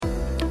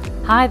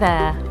Hi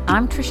there,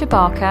 I'm Trisha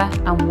Barker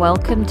and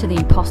welcome to the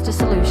Imposter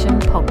Solution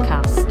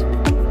podcast.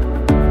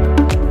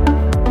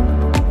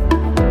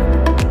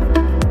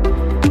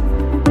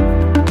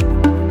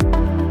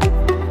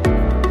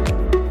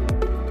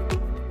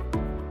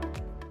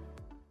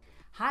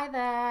 Hi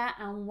there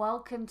and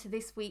welcome to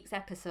this week's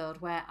episode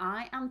where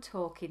I am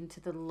talking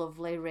to the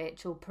lovely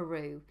Rachel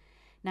Peru.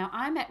 Now,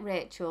 I met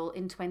Rachel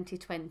in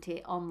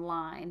 2020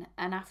 online,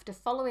 and after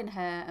following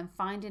her and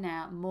finding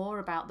out more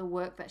about the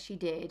work that she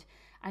did,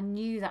 I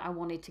knew that I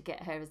wanted to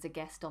get her as a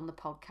guest on the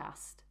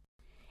podcast.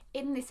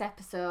 In this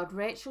episode,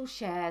 Rachel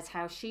shares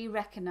how she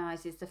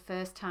recognises the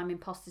first time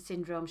imposter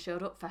syndrome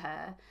showed up for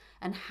her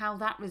and how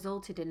that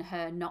resulted in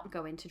her not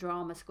going to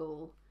drama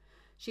school.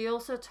 She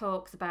also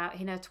talks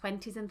about in her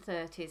 20s and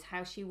 30s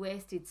how she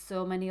wasted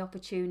so many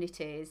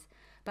opportunities,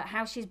 but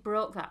how she's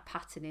broke that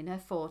pattern in her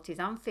 40s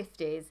and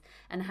 50s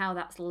and how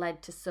that's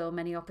led to so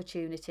many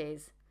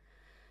opportunities.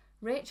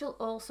 Rachel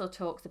also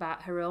talks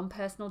about her own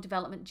personal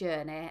development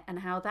journey and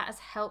how that has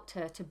helped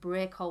her to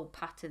break old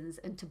patterns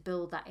and to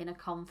build that inner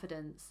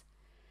confidence.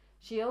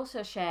 She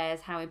also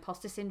shares how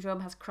imposter syndrome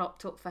has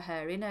cropped up for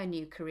her in her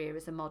new career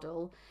as a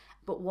model,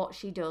 but what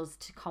she does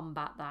to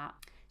combat that.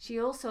 She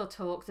also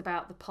talks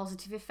about the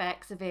positive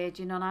effects of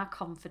aging on our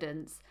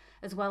confidence,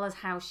 as well as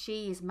how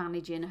she is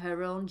managing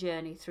her own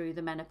journey through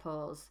the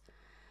menopause.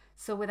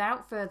 So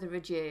without further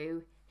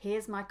ado,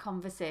 here's my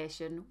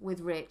conversation with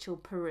Rachel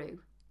Peru.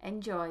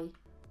 Enjoy.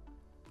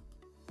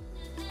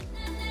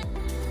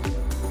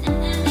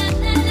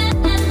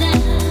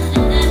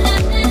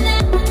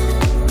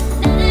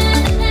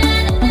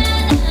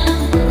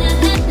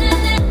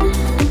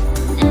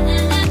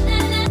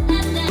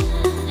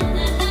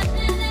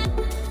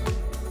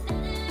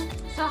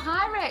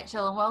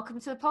 Rachel, and welcome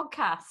to the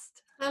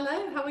podcast.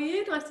 Hello, how are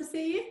you? Nice to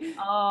see you.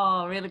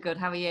 Oh, really good.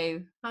 How are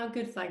you? I'm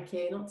good, thank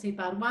you. Not too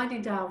bad.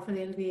 Winding down for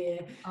the end of the year.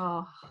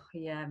 Oh,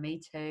 yeah, me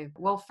too.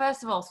 Well,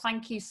 first of all,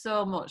 thank you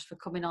so much for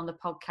coming on the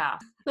podcast.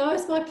 No,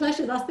 it's my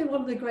pleasure. That's been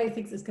one of the great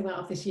things that's come out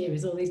of this year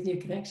is all these new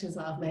connections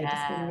that I've made.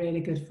 Yeah. It's been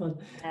really good fun.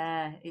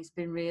 Yeah, it's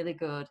been really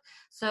good.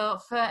 So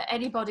for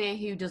anybody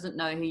who doesn't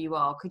know who you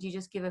are, could you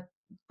just give a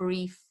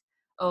brief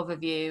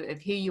overview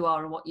of who you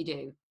are and what you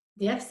do?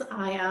 Yes,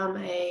 I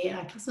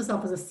class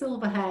myself as a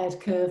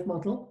silver-haired curve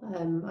model.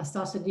 I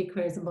started a new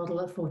career as a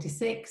model at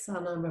 46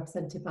 and I'm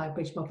represented by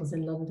Bridge Models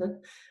in London.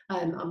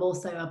 I'm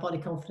also a body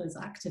confidence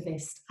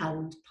activist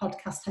and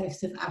podcast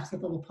host of Out of the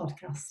Bubble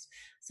podcast.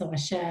 So I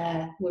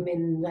share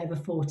women over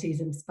 40s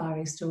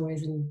inspiring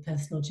stories and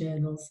personal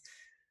journals.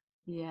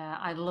 Yeah,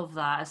 I love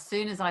that. As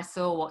soon as I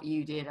saw what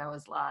you did, I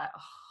was like,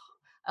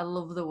 oh, I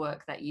love the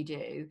work that you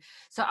do.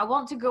 So I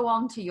want to go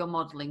on to your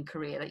modelling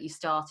career that you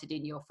started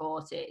in your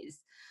 40s.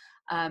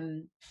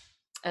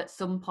 At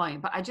some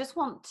point, but I just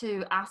want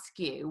to ask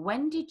you,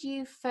 when did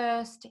you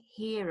first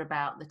hear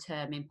about the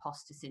term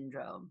imposter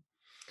syndrome?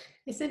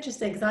 It's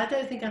interesting because I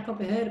don't think I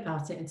probably heard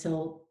about it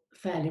until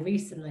fairly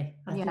recently.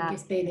 I think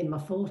it's been in my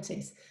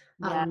 40s.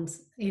 And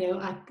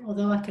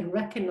although I can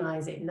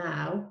recognise it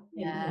now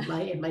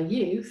in my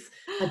youth,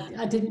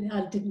 I didn't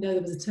know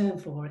there was a term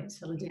for it,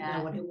 and I didn't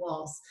know what it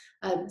was.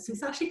 So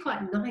it's actually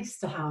quite nice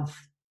to have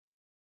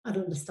an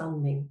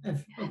understanding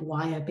of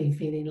why I've been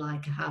feeling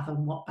like I have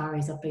and what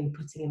barriers I've been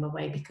putting in my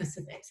way because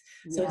of it.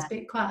 So it's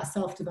been quite a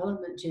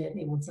self-development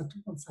journey once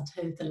I'd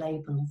heard the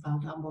label and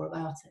found out more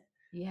about it.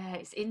 Yeah,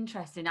 it's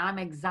interesting. I'm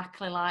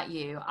exactly like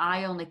you.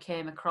 I only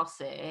came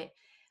across it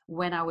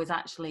when I was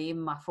actually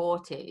in my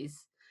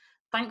 40s.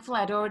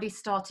 Thankfully, I'd already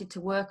started to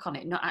work on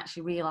it, not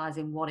actually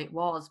realising what it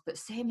was. But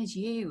same as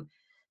you,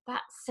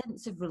 that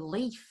sense of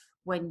relief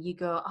when you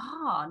go,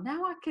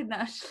 now I can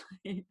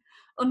actually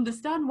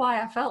understand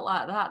why I felt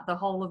like that the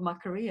whole of my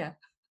career.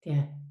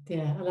 Yeah.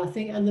 And I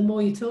think, and the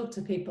more you talk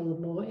to people, the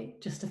more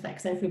it just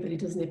affects everybody,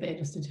 doesn't it? But in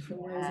just in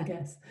different ways, I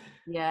guess.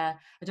 Yeah.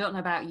 I don't know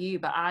about you,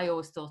 but I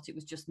always thought it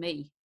was just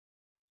me.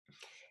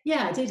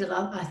 Yeah, I did.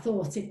 I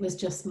thought it was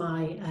just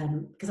my,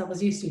 because I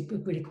was used to be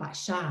really quite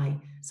shy.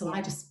 So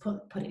I just put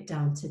it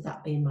down to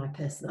that being my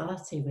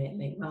personality,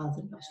 really,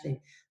 rather than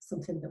actually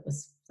something that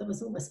was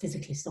almost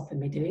physically stopping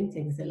me doing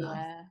things in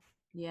life.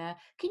 Yeah.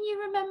 Can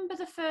you remember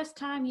the first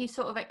time you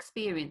sort of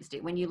experienced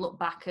it when you look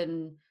back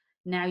and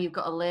now you've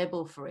got a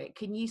label for it?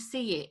 Can you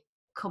see it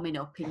coming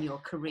up in your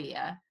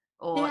career?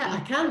 Or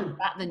I can.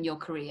 Back than your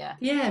career?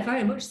 Yeah,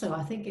 very much so.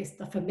 I think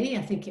for me,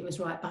 I think it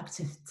was right back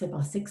to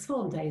my sixth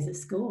form days at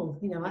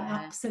school. I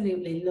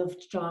absolutely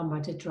loved drama. I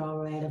did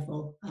drama A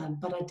level,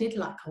 but I did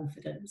lack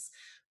confidence.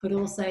 But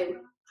also,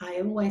 I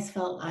always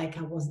felt like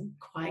I wasn't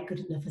quite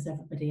good enough as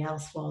everybody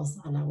else was,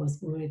 and I was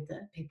worried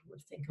that people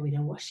would think,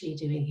 what's she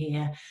doing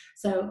here?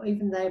 So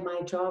even though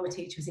my drama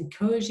teacher was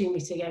encouraging me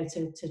to go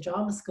to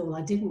drama school,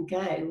 I didn't go.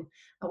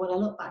 And when I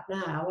look back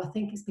now, I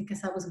think it's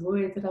because I was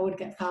worried that I would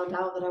get found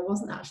out that I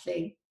wasn't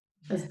actually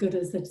as good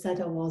as they'd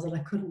said I was, and I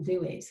couldn't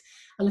do it.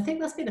 And I think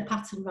that's been a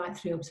pattern right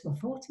through up to my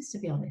 40s, to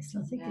be honest.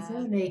 I think it's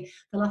only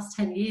the last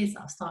 10 years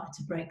that I've started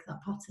to break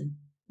that pattern.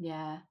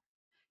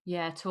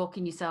 Yeah,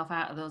 talking yourself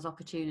out of those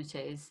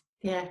opportunities.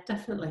 Yeah,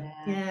 definitely.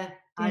 Yeah.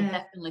 I yeah,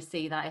 definitely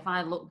see that. If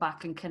I look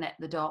back and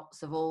connect the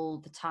dots of all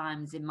the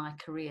times in my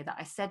career that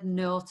I said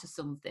no to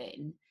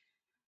something,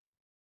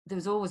 there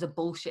was always a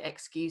bullshit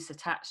excuse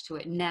attached to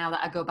it. Now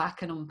that I go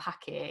back and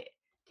unpack it,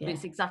 but yeah.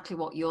 it's exactly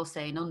what you're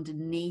saying.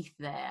 Underneath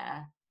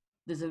there,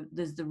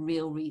 there's the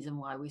real reason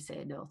why we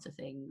say no to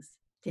things.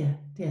 Yeah,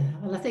 yeah.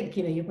 And I think,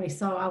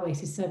 I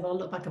wasted so, when I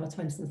look back at my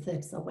 20s and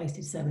 30s, I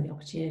wasted so many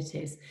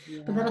opportunities.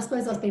 But then I Yeah.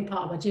 suppose that's been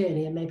part of my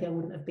journey, and maybe I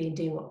wouldn't have been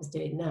doing what I was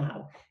doing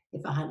now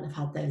if I hadn't have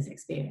had those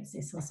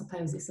experiences. So I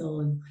suppose it's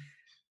all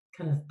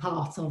kind of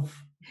part of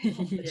the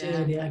Yeah.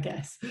 journey, I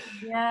guess.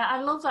 Yeah,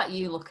 I love that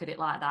you look at it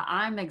like that.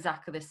 I'm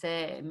exactly the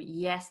same.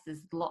 Yes,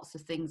 there's lots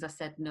of things I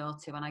said no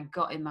to and I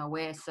got in my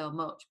way so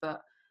much,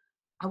 but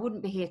I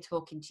wouldn't be here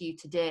talking to you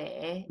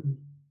today Mm,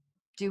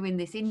 doing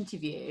this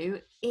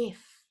interview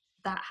if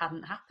that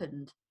hadn't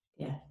happened.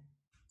 yeah,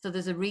 So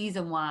there's a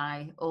reason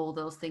why all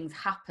those things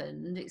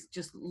happened. It's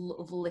just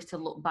lovely to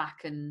look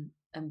back and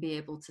be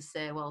able to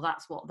say, well,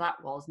 that's what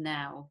that was.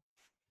 Now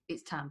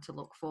it's time to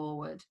look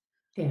forward.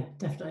 yeah,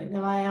 definitely.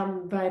 No, I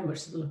am very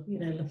much,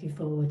 looking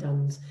forward,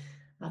 and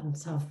have,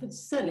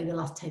 certainly in the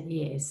last 10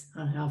 years,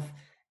 I have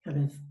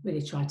kind of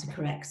really tried to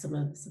correct some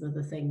of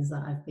the things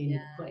that I've been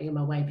Yeah. putting in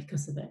my way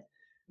because of it.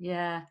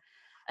 Yeah.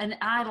 And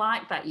I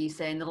like that you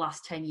say in the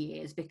last 10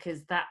 years,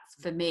 because that's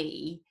for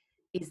me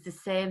is the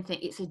same thing.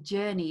 It's a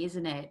journey,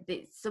 isn't it?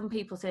 Some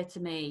people say to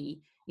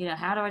me,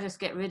 how do I just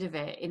get rid of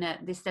it?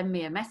 They send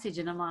me a message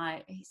and I'm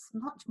like, it's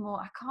much more.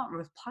 I can't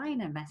reply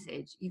in a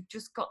message. You've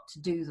just got to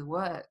do the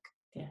work.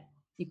 Yeah.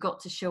 You've got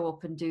to show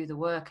up and do the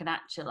work. And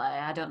actually,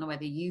 I don't know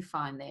whether you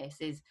find this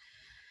is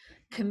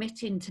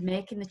committing to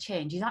making the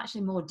change is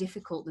actually more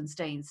difficult than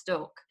staying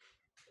stuck.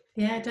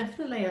 Yeah,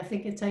 definitely. I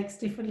think it takes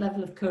different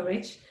level of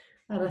courage,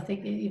 and I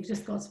think you've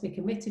just got to be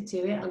committed to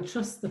it and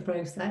trust the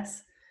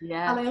process. And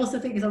Yeah. I also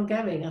think it's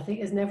ongoing. I think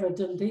it's never a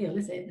done deal,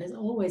 is it? There's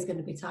always going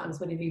to be times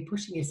when you're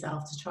pushing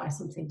yourself to try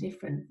something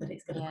different that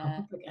it's going to crop Yeah.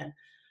 up again.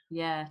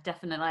 Yeah,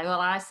 definitely. Well,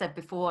 I said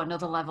before,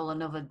 another level,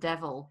 another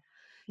devil.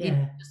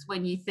 Yeah, Just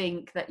when you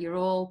think that you're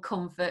all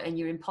comfort and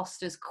your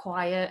imposter's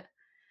quiet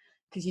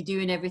because you're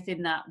doing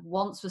everything that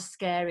once was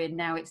scary and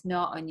now it's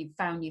not, and you've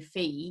found your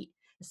feet,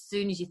 as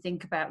soon as you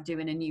think about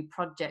doing a new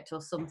project or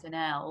something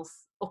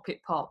else, up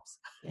it pops.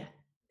 yeah,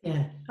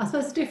 yeah. I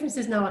suppose the difference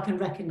is now I can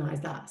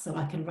recognise that, so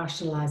I can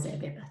rationalise it a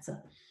bit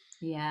better.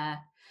 Yeah.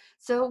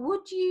 So,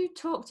 would you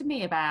talk to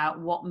me about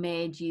what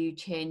made you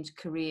change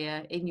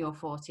career in your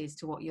 40s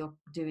to what you're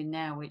doing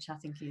now, which I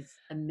think is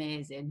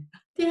amazing?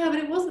 Yeah, but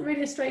it wasn't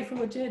really a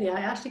straightforward journey. I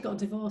actually got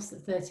divorced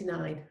at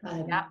 39,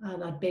 Yeah.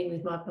 and I'd been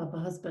with my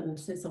husband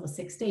since I was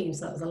 16,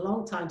 so it was a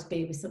long time to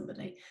be with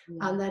somebody.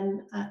 Yeah. And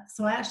then,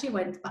 so I actually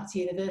went back to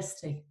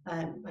university,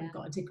 and Yeah.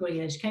 got a degree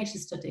in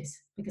education studies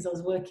because I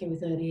was working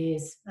with early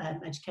years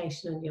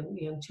education and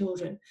young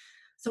children.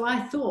 So I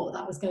thought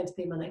that was going to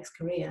be my next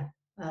career,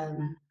 Yeah.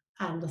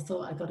 and I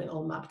thought I got it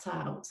all mapped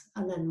out.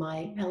 And then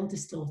my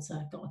eldest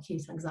daughter got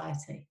acute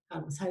anxiety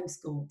and was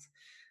homeschooled.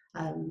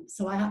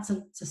 So I had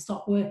to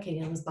stop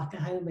working and was back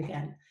at home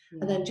again.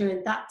 And Yeah. then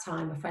during that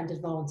time, a friend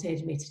had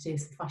volunteered me to do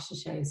some fashion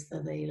shows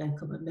for the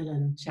local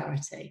Macmillan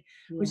charity,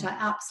 which Yeah.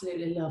 I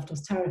absolutely loved. I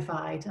was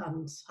terrified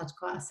and had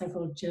quite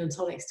several gin and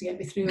tonics to get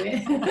me through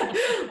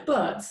it.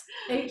 But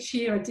each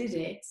year I did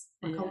it,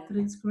 my Yeah.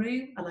 confidence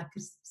grew and I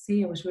could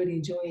see I was really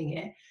enjoying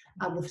it.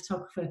 And Yeah. the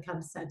photographer kind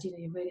of said,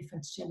 you're really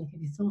photogenic.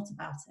 Have you thought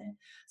about it?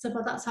 So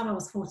by that time I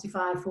was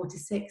 45,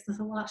 46. I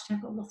thought, well, actually,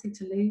 I've got nothing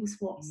to lose.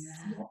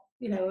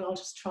 Yeah. I'll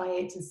just try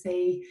it and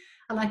see.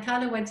 And I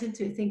kind of went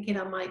into it thinking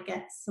I might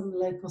get some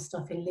local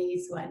stuff in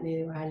Leeds where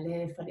I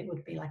live, and it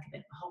would be like a bit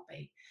of a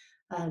hobby.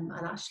 And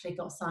actually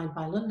got signed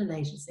by a London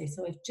agency.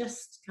 So I've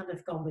just kind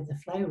of gone with the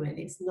flow,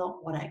 really. It's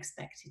not what I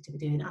expected to be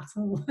doing at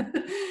all.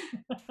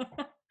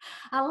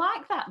 I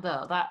like that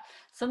though, that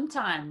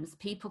sometimes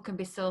people can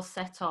be so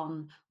set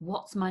on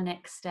what's my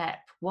next step,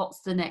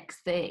 what's the next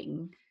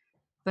thing,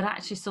 but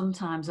actually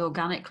sometimes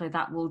organically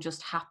that will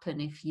just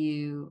happen if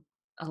you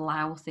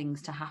allow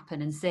things to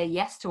happen and say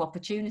yes to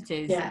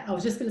opportunities. Yeah, I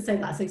was just going to say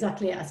that's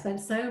exactly it. I spent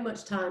so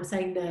much time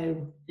saying no.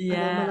 And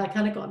then when Yeah. I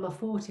kind of got in my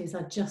 40s,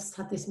 I just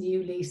had this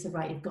new lease of,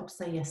 right, you've got to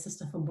say yes to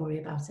stuff and worry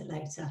about it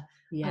later.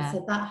 And Yeah.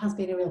 so that has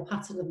been a real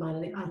pattern of mine.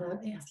 And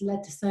it has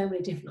led to so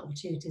many different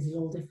opportunities in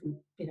all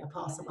different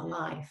parts of my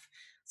life.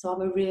 So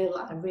I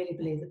really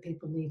believe that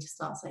people need to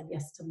start saying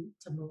yes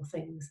to more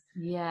things.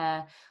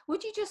 Yeah.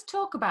 Would you just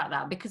talk about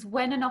that? Because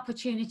when an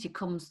opportunity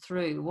comes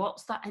through,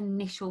 what's that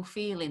initial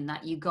feeling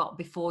that you got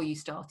before you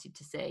started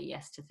to say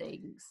yes to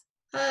things?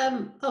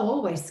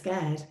 Always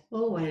scared, Yeah.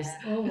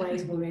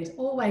 always worried,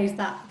 always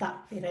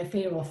that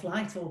fear or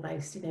flight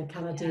almost.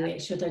 Can I do Yeah.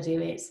 it? Should I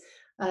do it?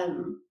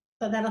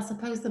 But then I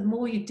suppose the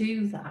more you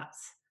do that,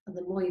 and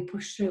the more you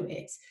push through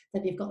it,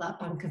 then you've got that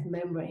bank of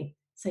memory.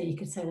 So you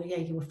could say, well, yeah,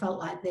 you felt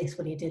like this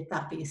when you did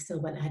that, but you still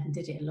went ahead and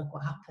did it, and look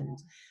what happened.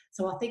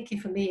 So I think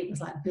for me, it was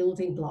like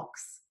building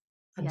blocks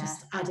and Yeah.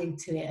 just adding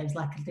to it as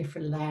like a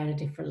different layer and a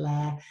different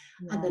layer,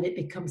 and Yeah. then it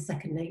becomes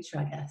second nature,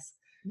 I guess.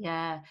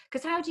 Yeah.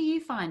 Because how do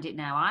you find it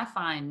now? I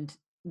find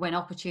when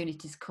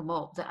opportunities come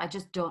up that I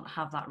just don't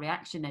have that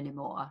reaction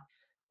anymore.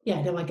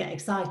 Yeah, no, I get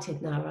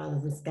excited now rather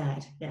than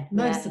scared. Yeah, Yeah,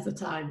 most of the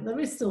time. There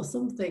is still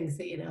some things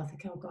that, I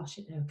think, "Oh gosh,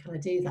 can I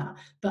do that?"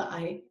 But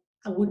I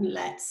wouldn't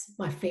let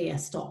my fear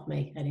stop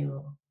me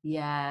anymore.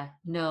 yeah.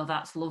 No,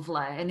 that's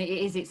lovely. And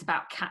it's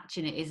about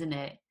catching it, isn't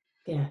it?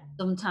 Yeah,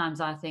 Sometimes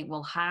I think,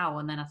 well, how?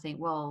 And then I think,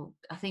 well,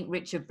 I think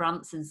Richard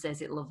Branson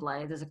says it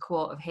lovely. There's a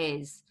quote of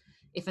his: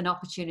 if an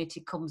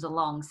opportunity comes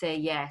along, say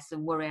yes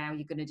and worry how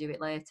you're going to do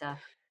it later.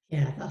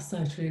 yeah, that's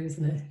so true,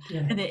 isn't it?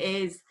 Yeah, And it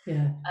is.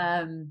 yeah,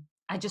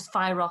 I just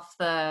fire off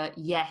the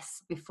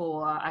yes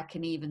before I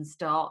can even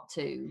start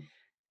to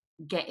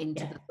get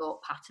into yeah, the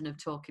thought pattern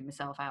of talking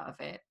myself out of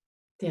it.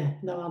 yeah.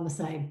 No, I'm the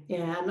same.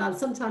 Yeah, and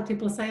sometimes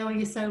people say, "Oh,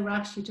 you're so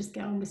rash. You just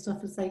get on with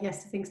stuff and say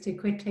yes to things too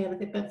quickly." And I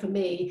think, but for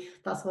me,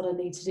 that's what I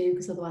need to do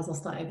because otherwise I'll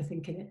start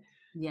overthinking it.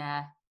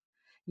 Yeah.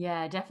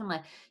 Yeah,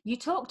 definitely. You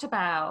talked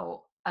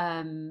about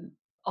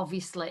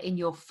obviously in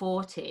your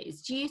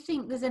 40s. Do you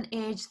think there's an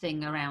age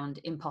thing around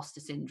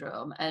imposter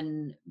syndrome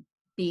and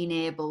being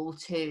able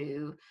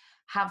to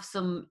have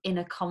some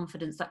inner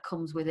confidence that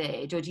comes with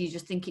age, or do you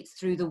just think it's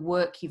through the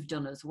work you've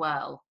done as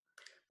well?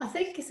 I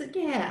think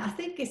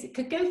it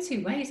could go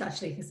two ways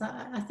actually, because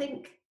I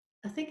think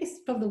it's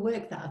from the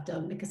work that I've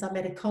done because I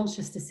made a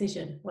conscious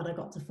decision when I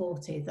got to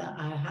 40 that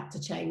I had to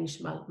change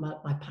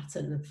my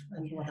pattern of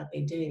what Yeah, I've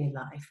been doing in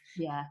life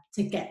yeah,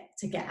 to get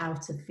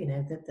out of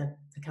the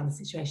kind of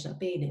situation I've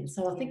been in.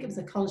 So I think it was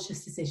yeah, a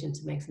conscious decision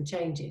to make some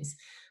changes.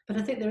 But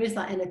I think there is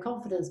that inner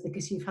confidence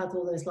because you've had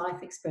all those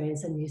life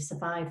experience and you've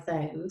survived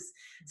those.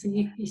 So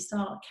yeah. you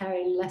start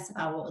caring less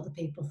about what other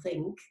people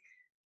think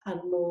and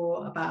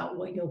more about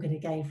what you're going to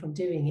gain from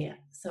doing it.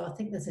 So I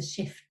think there's a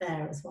shift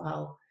there as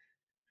well.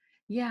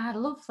 Yeah, I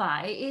love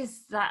that. It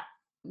is that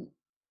n-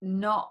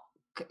 not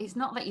it's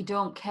not that you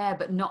don't care,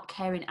 but not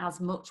caring as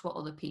much what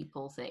other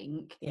people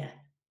think. Yeah,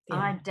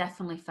 I yeah,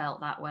 definitely felt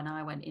that when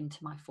I went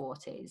into my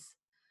 40s.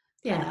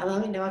 And I yeah.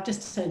 And think, I've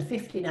just turned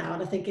 50 now,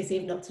 and I think it's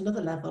even up to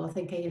another level. I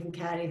think I even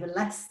care even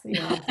less.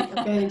 I think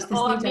I'm going into this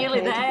oh, new I'm nearly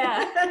decade.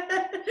 there.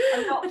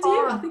 I'm not I do.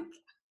 far I off. think.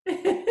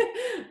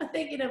 I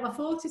think my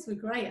 40s were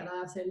great, and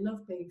I absolutely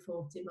love being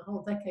 40. My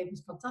whole decade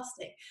was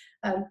fantastic.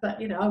 But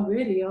I'm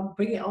bringing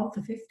it on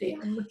for 50.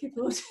 I'm looking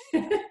forward to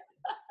it.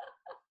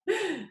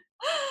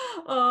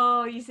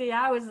 Oh, you see,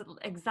 I was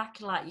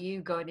exactly like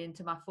you going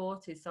into my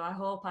 40s. So I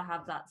hope I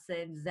have that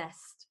same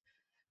zest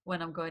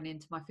when I'm going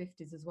into my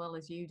 50s as well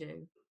as you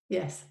do.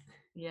 Yes.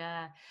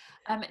 Yeah.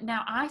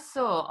 Now, I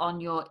saw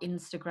on your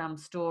Instagram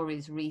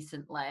stories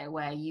recently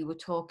where you were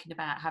talking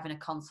about having a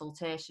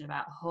consultation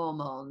about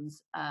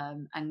hormones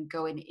and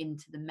going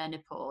into the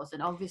menopause.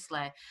 And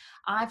obviously,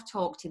 I've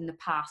talked in the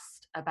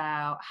past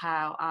about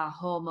how our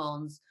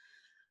hormones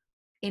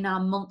in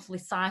our monthly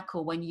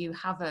cycle, when you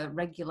have a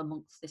regular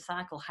monthly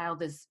cycle, how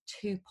there's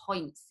 2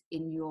 points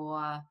in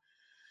your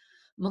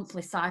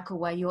monthly cycle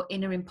where your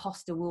inner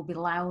imposter will be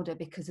louder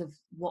because of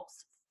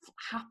what's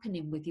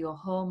happening with your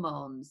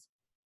hormones.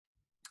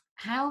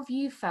 How have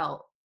you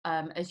felt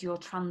as you're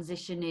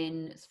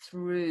transitioning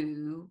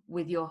through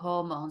with your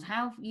hormones?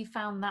 How have you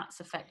found that's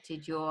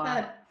affected your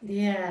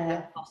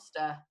Yeah.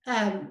 imposter?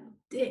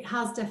 It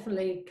has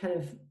definitely kind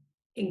of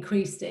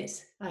increased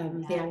it,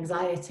 the Yeah,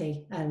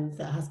 anxiety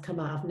that has come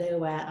out of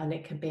nowhere, and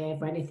it can be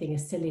over anything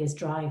as silly as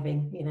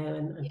driving,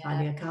 and yeah,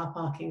 finding a car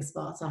parking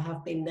spot. I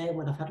have been known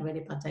when I've had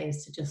really bad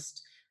days to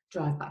just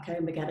drive back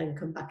home again and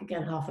come back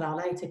again half an hour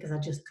later because I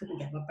just couldn't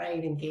get my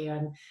brain in gear,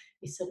 and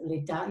you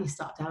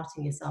start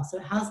doubting yourself. So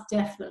it has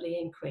definitely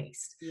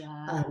increased.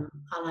 yeah, And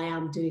I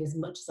am doing as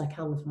much as I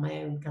can for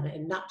my own kind of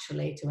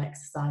naturally to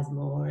exercise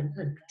more and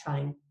try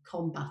and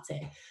combat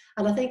it.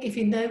 And I think if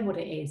you know what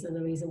it is and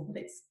the reason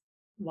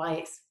why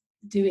it's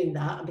doing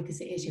that, and because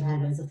it is your yeah,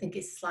 hormones, I think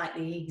it's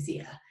slightly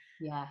easier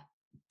yeah.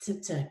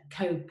 to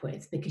cope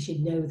with because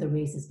you know the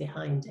reasons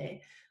behind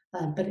it.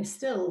 But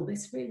it's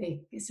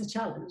a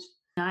challenge.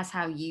 Nice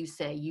how you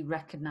say you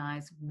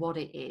recognize what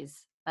it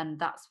is. And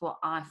that's what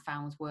I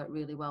found worked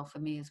really well for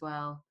me as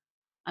well.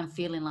 I'm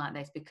feeling like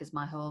this because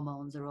my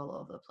hormones are all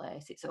over the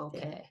place. It's Yeah.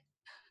 okay.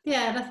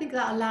 Yeah, and I think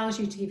that allows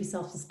you to give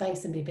yourself the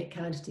space and be a bit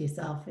kinder to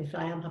yourself. If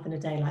I am having a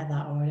day like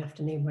that or an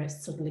afternoon where it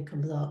suddenly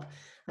comes up,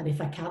 and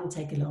if I can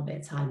take a little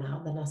bit of time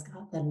out, then that's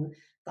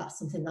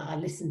something that I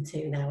listen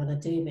to now, and I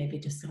do maybe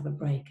just have a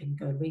break and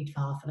go and read for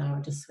half an hour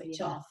and just switch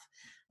Yeah, off,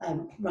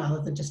 rather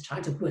than just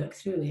trying to work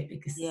through it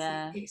because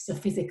yeah. it's a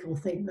physical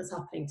thing that's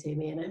happening to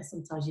me, and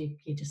sometimes you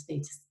just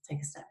need to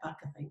take a step back.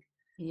 I think.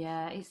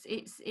 Yeah,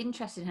 it's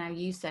interesting how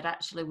you said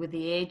actually with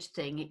the age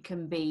thing, it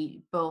can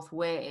be both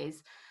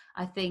ways.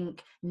 I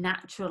think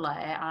naturally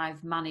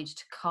I've managed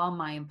to calm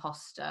my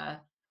imposter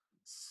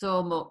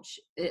so much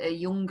at a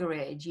younger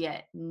age,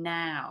 yet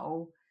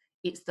now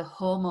it's the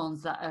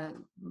hormones that are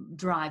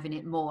driving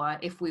it more,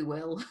 if we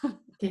will.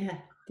 Yeah,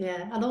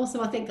 yeah. And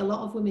also, I think a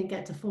lot of women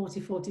get to 40,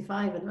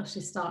 45 and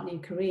actually start new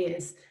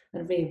careers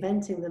and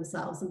reinventing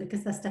themselves. And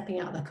because they're stepping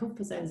out of their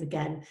comfort zones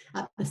again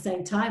at the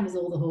same time as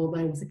all the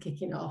hormones are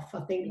kicking off, I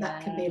think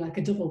that can Yeah, be like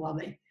a double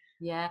whammy.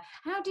 yeah.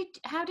 How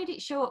did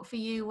it show up for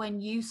you when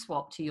you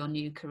swapped to your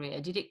new career?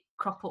 Did it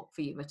crop up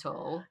for you at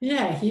all?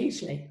 Yeah,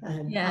 hugely.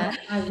 Yeah.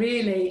 I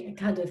really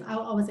kind of, I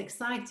was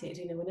excited,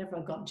 whenever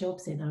I got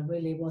jobs in, I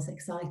really was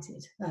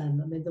excited. I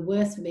mean, the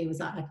worst for me was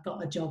that I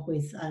got a job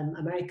with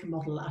American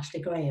model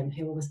Ashley Graham,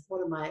 who was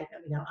one of my,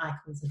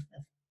 icons of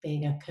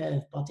being a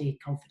curved body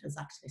confidence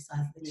actually. So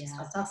I think she's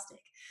Yeah.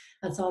 fantastic.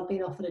 And so I'd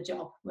been offered a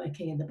job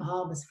working in the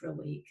Bahamas for a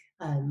week,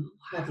 Wow.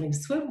 modeling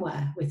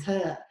swimwear with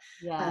her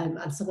Yeah.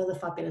 and some other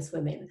fabulous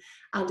women.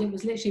 And it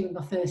was literally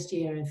my first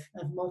year of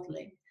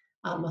modeling.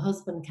 Yeah. My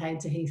husband came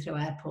to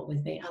Heathrow Airport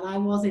with me, and I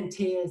was in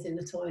tears in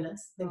the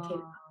toilets,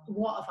 thinking, Oh,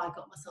 "What have I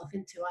got myself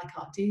into? I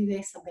can't do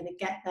this. I'm going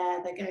to get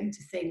there. They're going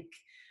to think,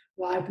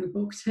 why have we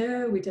booked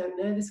her? We don't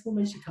know this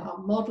woman. She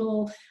can't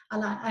model."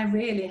 And I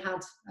really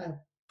had a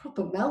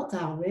proper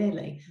meltdown,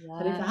 really.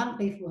 And if yeah. it hadn't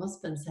been for my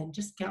husband saying,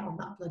 "Just get on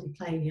that bloody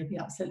plane, you'll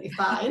be absolutely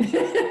fine,"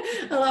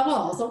 and I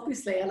was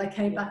obviously, and I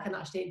came Yeah. back, and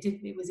actually,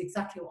 it was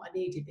exactly what I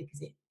needed, because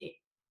it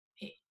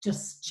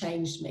just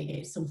changed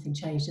me. Something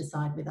changed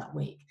inside me that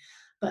week.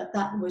 But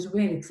that was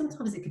really,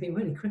 sometimes it can be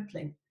really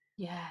crippling.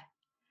 Yeah.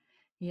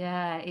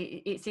 Yeah,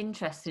 it's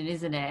interesting,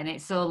 isn't it? And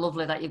it's so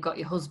lovely that you've got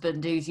your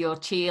husband who's your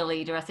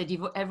cheerleader. I said,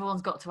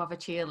 everyone's got to have a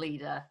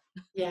cheerleader.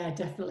 Yeah,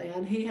 definitely.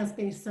 And he has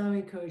been so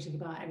encouraging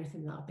about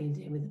everything that I've been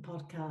doing with the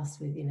podcast,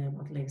 with,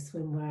 modeling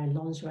swimwear and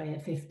lingerie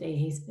at 50.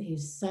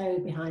 He's so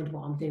behind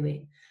what I'm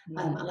doing.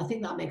 Yeah, And I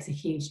think that makes a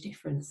huge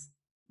difference.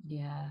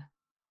 yeah,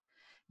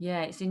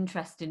 yeah. It's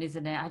interesting,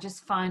 isn't it? I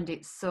just find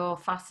it so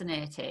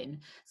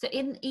fascinating. So,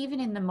 even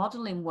in the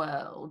modeling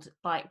world,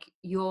 like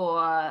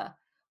you're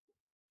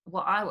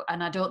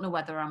and I don't know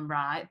whether I'm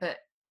right, but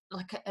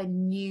like a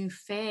new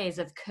phase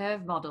of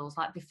curve models.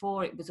 Like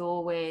before, it was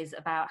always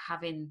about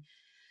having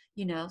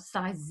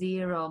size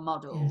zero Yeah.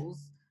 models.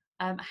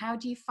 How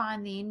do you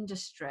find the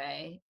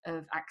industry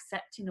of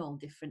accepting all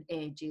different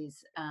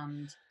ages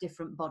and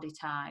different body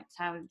types?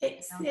 How's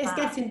It's that?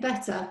 getting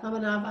better. I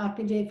mean, I've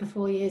been doing it for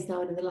 4 years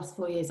now, and in the last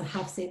 4 years, I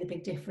have seen a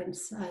big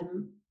difference.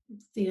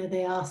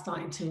 They are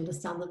starting to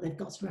understand that they've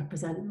got to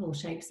represent all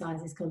shapes,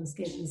 sizes, colours,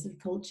 skins, and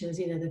cultures.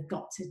 They've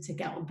got to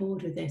get on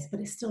board with this, but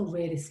it's still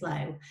really slow.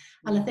 And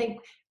I Yeah, think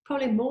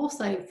probably more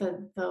so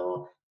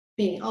for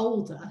being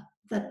older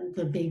than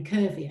being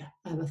curvier.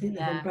 I think they've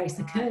yeah, embraced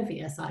the right.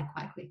 curvier side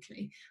quite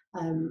quickly.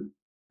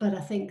 But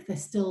I think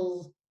there's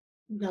still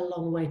a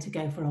long way to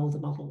go for older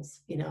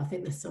models. I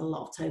think there's still a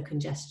lot of token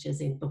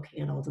gestures in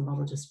booking an older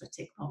model just for a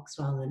tick box,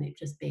 rather than it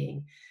just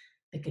being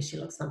because she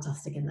looks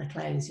fantastic in their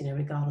clothes,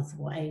 regardless of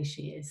what age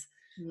she is.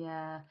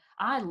 Yeah,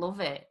 I love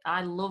it.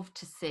 I love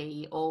to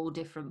see all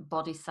different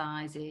body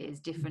sizes,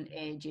 different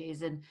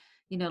ages, and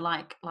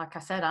like I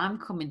said, I'm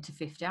coming to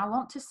 50. I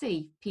want to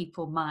see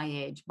people my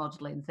age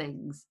modeling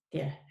things.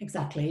 Yeah,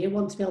 exactly. You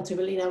want to be able to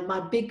really, my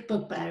big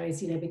bugbear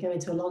is, we go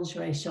into a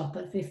lingerie shop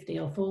at 50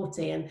 or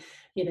 40, and,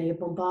 you're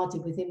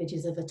bombarded with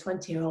images of a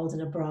 20-year-old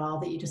in a bra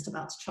that you're just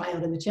about to try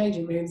on in the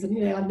changing rooms. And,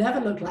 I never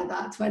look like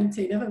that at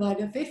 20, never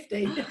mind at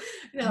 50.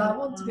 I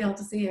want to be able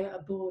to see a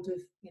board of,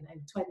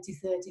 20,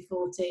 30,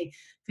 40,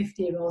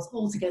 50-year-olds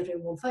all together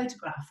in one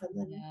photograph. And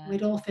then Yeah.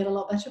 we'd all feel a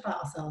lot better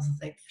about ourselves, I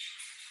think.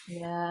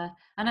 Yeah,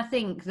 and I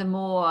think the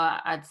more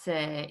I'd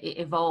say it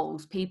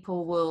evolves,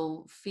 people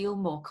will feel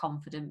more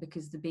confident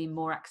because they're being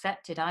more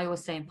accepted. I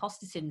always say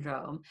imposter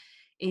syndrome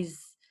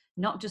is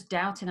not just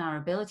doubting our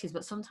abilities,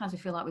 but sometimes we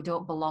feel like we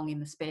don't belong in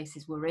the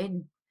spaces we're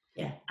in.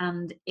 Yeah,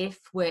 And if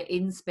we're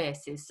in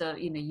spaces, so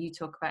you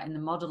talk about in the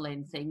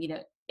modeling thing,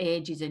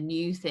 age is a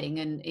new thing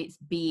and it's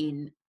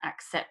being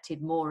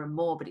accepted more and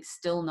more, but it's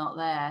still not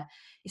there.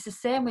 It's the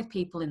same with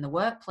people in the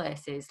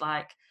workplaces.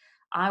 Like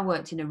I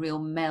worked in a real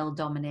male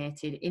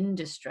dominated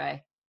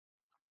industry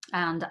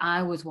and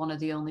I was one of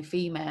the only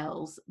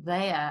females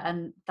there,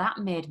 and that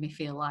made me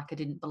feel like I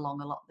didn't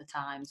belong a lot of the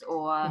times.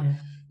 Or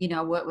yeah,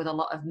 I work with a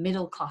lot of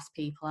middle class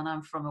people and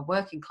I'm from a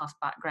working class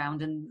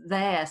background, and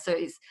so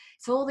it's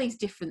all these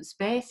different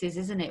spaces,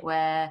 isn't it,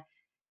 where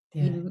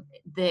yeah.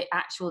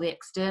 the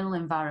external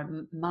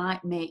environment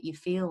might make you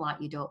feel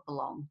like you don't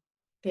belong.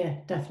 Yeah,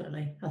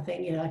 definitely. I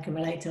think, I can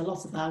relate to a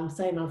lot of that. I'm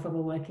saying I'm from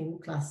a working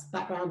class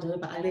background,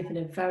 but I live in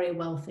a very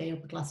wealthy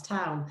upper class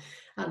town.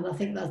 And I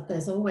think that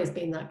there's always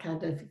been that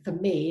kind of, for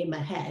me in my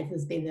head,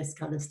 there's been this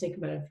kind of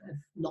stigma of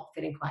not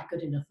feeling quite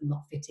good enough and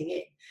not fitting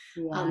in.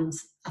 Yeah, And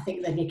I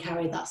think then you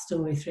carry that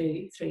story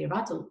through your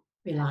adult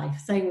life.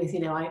 Same with,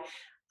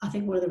 I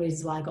think one of the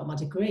reasons why I got my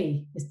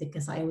degree is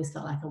because I always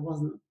felt like I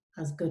wasn't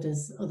as good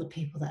as other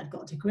people that had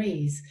got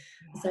degrees.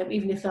 yeah, So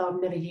even if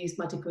I've never used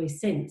my degree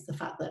since, the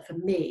fact that for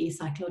me,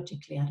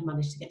 psychologically, I'd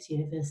managed to get to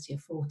university at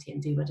 40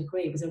 and do my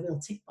degree was a real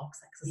tick box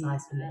yeah,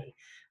 exercise for me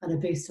and a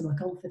boost to my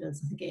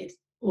confidence. I think it had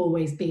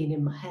always been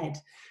in my head.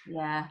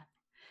 yeah,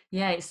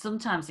 yeah. It's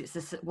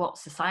what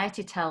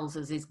society tells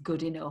us is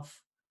good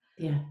enough.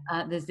 Yeah,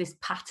 There's this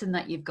pattern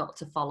that you've got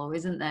to follow,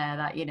 isn't there?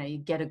 That you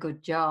get a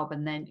good job,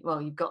 and then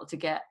you've got to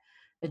get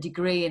a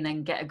degree, and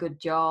then get a good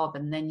job,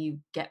 and then you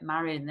get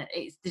married, and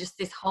it's just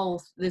this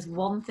whole. There's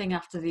one thing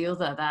after the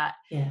other that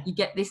yeah, you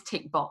get this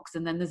tick box,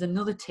 and then there's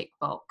another tick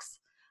box.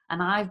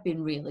 And I've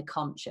been really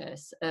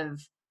conscious of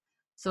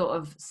sort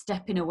of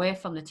stepping away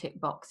from the tick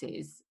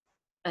boxes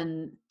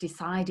and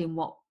deciding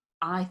what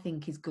I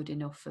think is good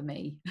enough for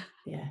me.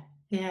 Yeah.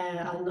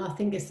 Yeah, and I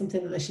think it's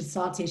something that they should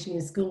start teaching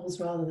in schools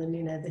rather than,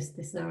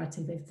 this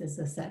narrative if there's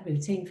a set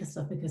routine for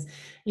stuff because,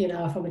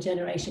 from a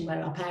generation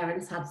where our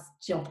parents had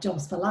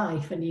jobs for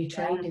life and you Yeah.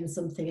 trained in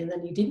something and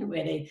then you didn't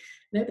really,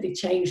 nobody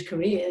changed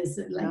careers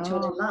later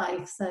on No. in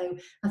life. So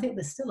I think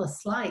there's still a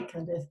slight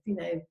kind of,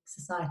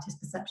 society's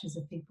perceptions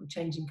of people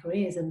changing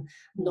careers and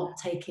Yeah. not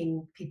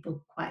taking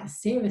people quite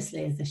as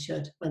seriously as they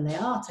should when they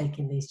are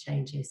taking these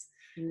changes.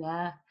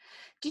 Yeah.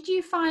 Did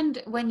you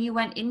find when you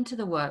went into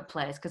the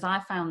workplace, because I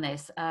found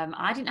this,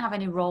 I didn't have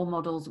any role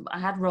models. I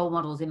had role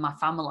models in my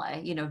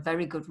family,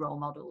 very good role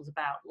models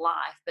about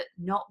life, but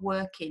not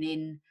working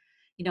in,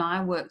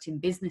 I worked in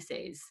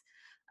businesses,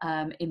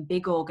 in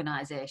big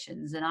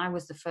organizations, and I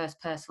was the first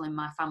person in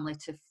my family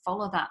to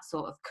follow that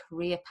sort of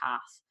career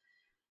path.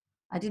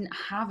 I didn't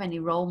have any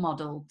role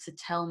model to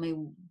tell me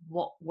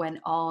what went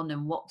on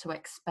and what to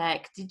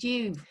expect. Did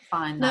you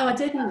find No, that I as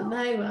didn't. well?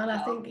 No, and No.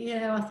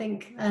 I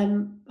think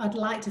I'd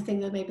like to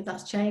think that maybe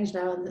that's changed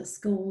now, and that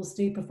schools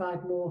do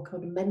provide more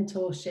kind of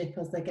mentorship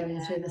as they're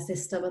going through the Yeah.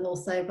 system, and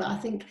also. But I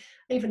think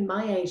even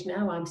my age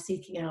now, I'm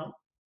seeking out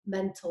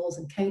mentors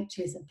and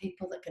coaches and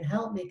people that can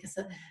help me because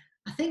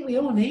I think we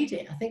all need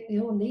it. I think we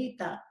all need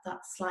that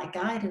slight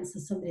guidance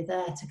and somebody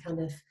there to kind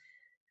of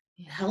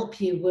Yeah. help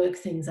you work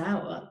things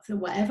out at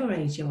whatever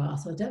age you are.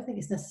 So I don't think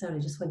it's necessarily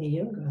just when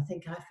you're younger. I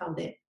think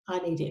I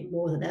need it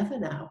more than ever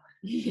now.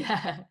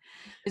 Yeah,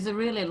 it's a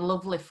really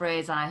lovely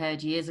phrase I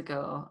heard years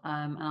ago,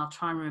 and I'll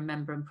try and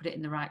remember and put it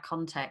in the right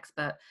context.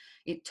 But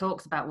it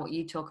talks about what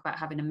you talk about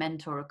having a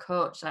mentor, a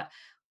coach. That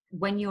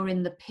when you're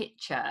in the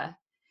picture,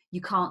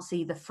 you can't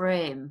see the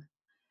frame,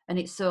 and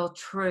it's so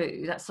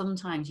true that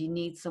sometimes you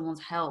need someone's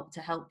help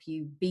to help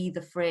you be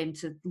the frame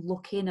to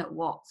look in at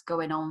what's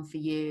going on for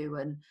you,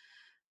 and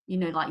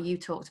like you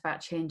talked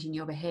about changing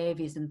your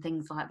behaviors and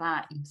things like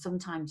that.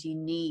 Sometimes you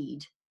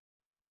need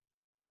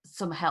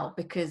some help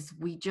because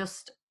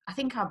I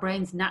think our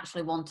brains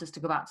naturally want us to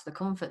go back to the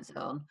comfort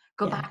zone,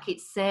 go Yeah, back,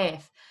 it's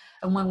safe.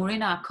 And when we're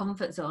in our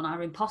comfort zone,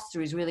 our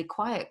imposter is really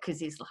quiet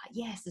because it's like,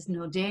 yes, there's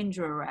no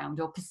danger around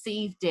or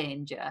perceived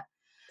danger.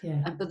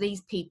 yeah. But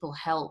these people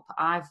help.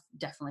 I've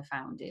definitely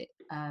found it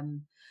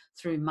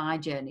through my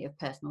journey of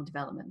personal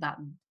development that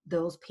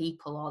those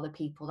people are the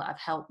people that have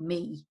helped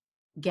me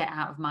get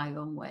out of my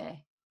own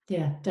way.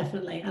 Yeah,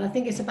 definitely. And I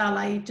think it's about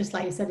like just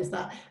like you said, is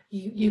that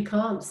you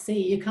can't see,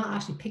 you can't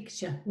actually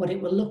picture what it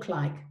will look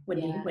like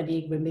Yeah, when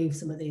you remove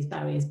some of these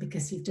barriers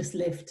because you've just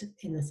lived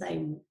in the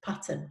same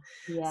pattern.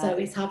 yeah, So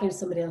it's having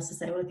somebody else to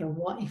say, well, okay,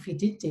 what if you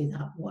did do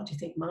that? What do you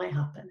think might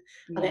happen?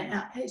 And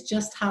yeah,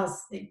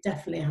 it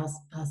definitely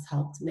has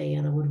helped me.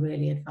 And I would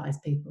really advise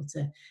people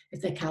to,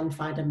 if they can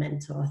find a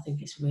mentor, I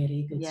think it's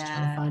really good to try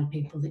and yeah. find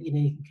people that you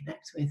can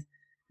connect with.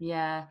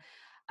 Yeah.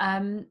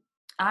 Um,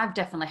 I've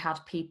definitely had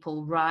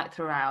people right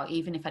throughout,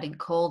 even if I didn't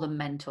call them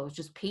mentors,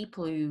 just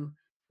people who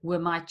were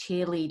my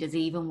cheerleaders,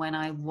 even when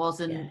I Yeah.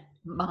 wasn't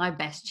my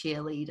best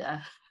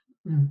cheerleader.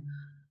 Mm.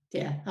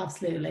 Yeah,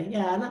 absolutely.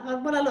 Yeah,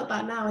 and when I look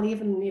back now, and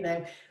even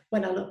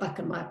when I look back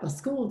at my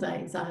school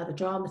days, I had a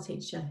drama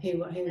teacher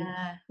who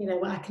Yeah.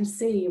 I can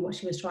see what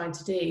she was trying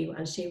to do,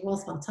 and she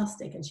was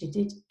fantastic, and she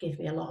did give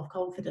me a lot of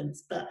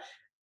confidence. But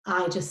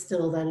I just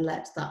still then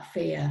let that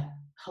fear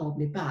hold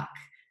me back.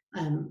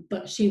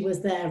 But she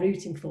was there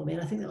rooting for me,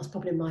 and I think that was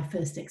probably my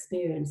first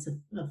experience of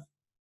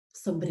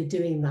somebody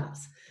doing that.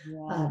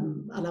 Yeah.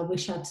 And I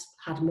wish I'd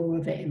had more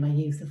of it in my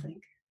youth. I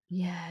think.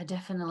 Yeah,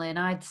 definitely. And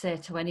I'd say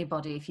to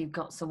anybody, if you've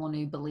got someone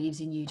who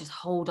believes in you, just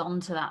hold on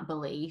to that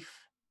belief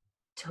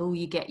till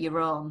you get your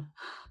own.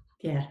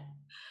 Yeah,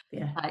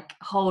 yeah, Like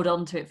hold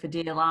on to it for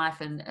dear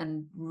life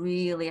and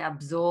really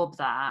absorb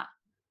that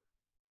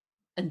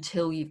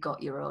until you've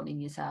got your own in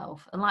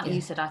yourself. And like you yeah,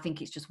 said, I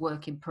think it's just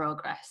work in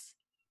progress,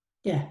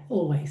 yeah.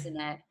 Always. isn't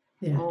it?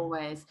 Yeah.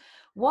 Always.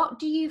 What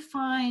do you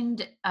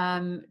find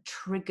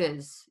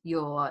triggers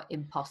your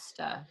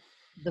imposter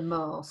the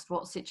most?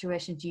 What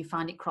situations do you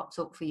find it crops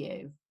up for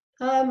you?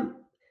 Um,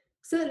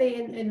 Certainly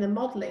in the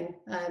modelling,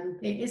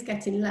 it is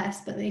getting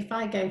less. But if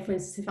I go, for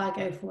instance, if I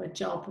go for a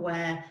job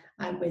where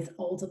I'm with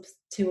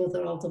two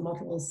other older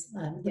models,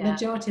 the Yeah,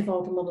 majority of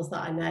older models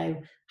that I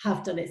know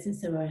have done it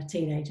since they were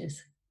teenagers.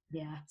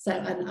 yeah,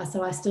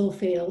 So I still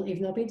feel,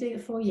 even though I've been doing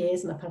it 4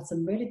 years and I've had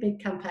some really big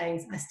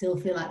campaigns, I still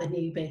feel like the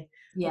newbie,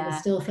 and I yeah,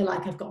 still feel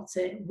like I've got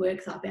to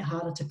work that bit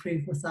harder to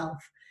prove myself.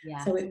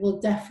 yeah, So it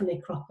will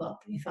definitely crop up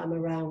if I'm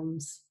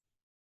around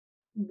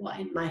what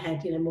in my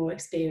head, more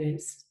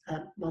experienced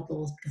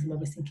models, because I'm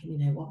always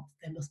thinking, what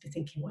they must be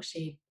thinking, what's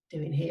she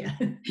doing here?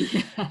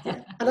 yeah,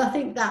 Yeah, and I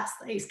think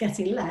it's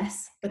getting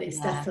less, but it's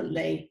yeah,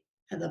 definitely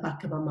at the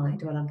back of my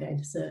mind when I'm going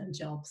to certain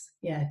jobs.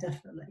 Yeah,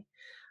 definitely.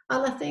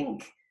 And I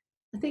think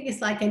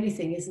it's like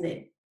anything, isn't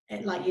it?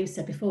 Like you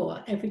said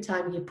before, every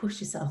time you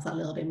push yourself that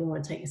little bit more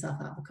and take yourself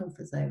out of the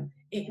comfort zone,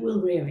 it will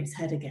rear its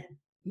head again.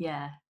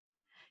 yeah.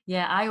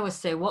 Yeah, I always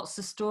say, what's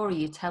the story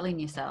you're telling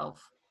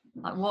yourself?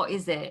 Like, what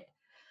is it?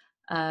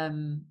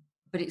 Um,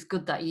 but it's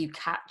good that you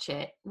catch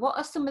it. What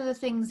are some of the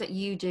things that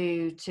you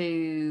do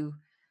to,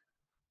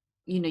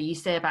 you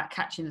say about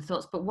catching the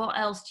thoughts, but what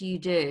else do you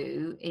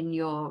do in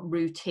your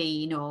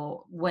routine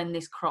or when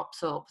this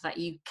crops up that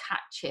you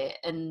catch it,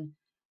 and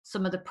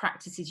some of the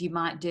practices you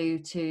might do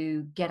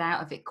to get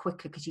out of it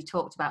quicker? Because you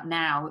talked about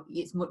now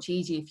it's much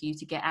easier for you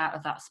to get out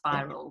of that Yeah.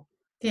 spiral.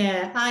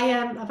 Yeah,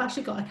 I've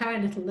actually got I carry a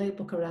little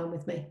notebook around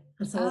with me,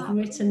 and so I've Ah,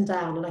 written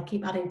down, and I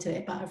keep adding to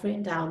it, but I've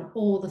written down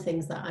all the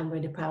things that I'm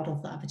really proud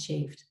of that I've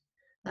achieved,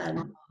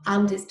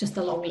 and it's just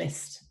a long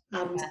list,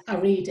 and I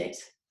read it.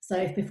 So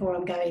if before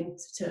I'm going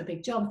to a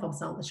big job, if I'm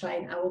sat on the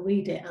train, I will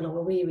read it, and I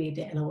will reread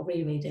it, and I will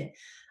reread it,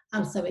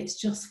 and so it's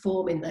just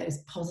forming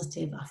those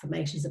positive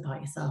affirmations about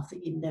yourself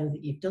that you know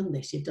that you've done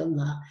this, you've done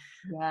that.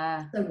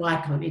 yeah. So why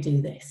can't you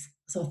do this?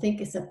 So I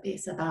think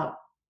it's about,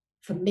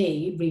 for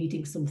me,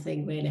 reading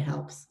something really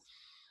helps.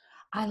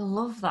 I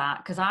love that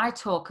because I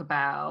talk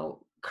about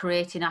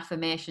creating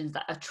affirmations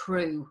that are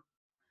true.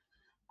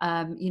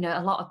 A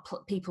lot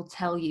of people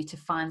tell you to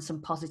find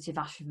some positive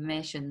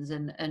affirmations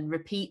and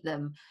repeat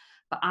them.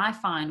 But I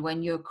find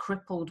when you're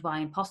crippled by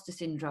imposter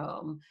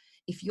syndrome,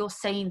 if you're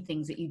saying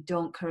things that you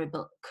don't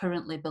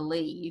currently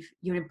believe,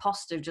 your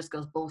imposter just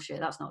goes, bullshit,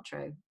 that's not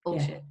true. Yeah,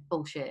 Bullshit,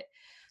 bullshit.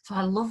 So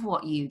I love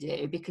what you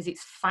do because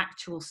it's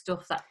factual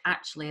stuff that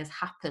actually has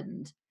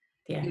happened.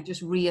 yeah, You're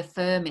just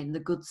reaffirming the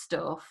good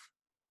stuff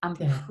and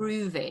yeah.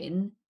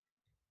 proving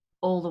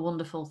all the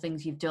wonderful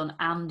things you've done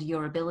and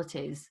your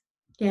abilities.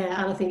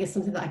 Yeah, and I think it's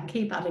something that I can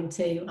keep adding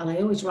to, and I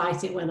always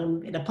write it when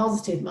I'm in a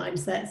positive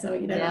mindset. So, I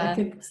Yeah.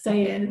 can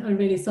say it and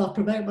really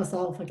self-promote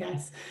myself, I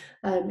guess,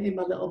 in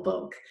my little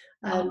book.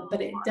 Oh,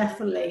 But it I love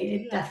the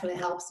idea. definitely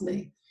helps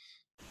me.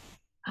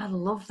 I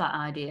love that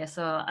idea.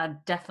 So I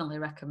definitely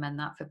recommend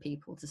that for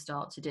people to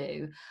start to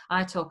do.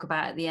 I talk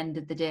about at the end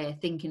of the day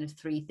thinking of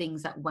 3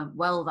 things that went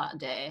well that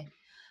day.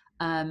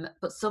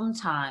 But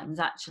sometimes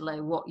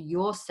actually what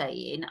you're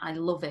saying, I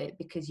love it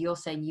because you're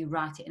saying you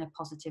write it in a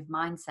positive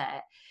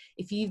mindset.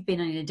 If you've been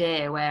in a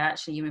day where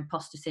actually your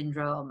imposter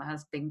syndrome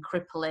has been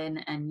crippling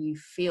and you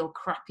feel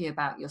crappy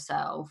about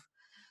yourself,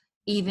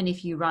 even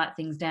if you write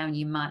things down,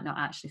 you might not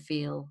actually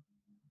feel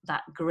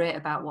that great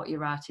about what you're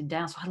writing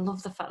down. So I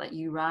love the fact that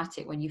you write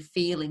it when you're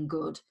feeling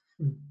good.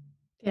 Mm.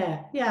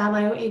 Yeah, yeah,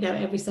 and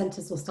every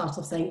sentence will start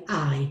off saying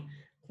I.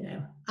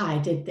 I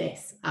did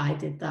this, I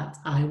did that,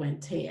 I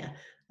went here.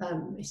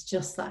 It's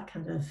just that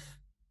kind of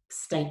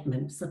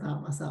statements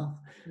about myself.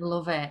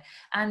 Love it.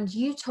 And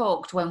you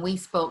talked when we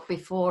spoke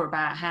before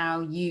about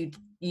how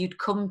you'd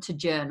come to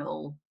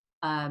journal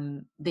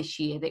this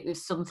year. That it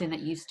was something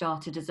that you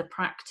started as a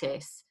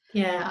practice.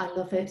 Yeah, I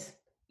love it.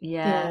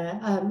 Yeah.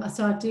 Yeah,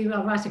 so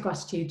I write a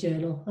gratitude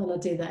journal, and I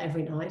do that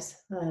every night.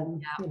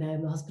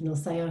 My husband will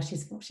say, "Oh,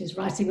 she's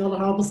writing all the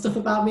horrible stuff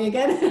about me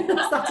again."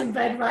 Sat in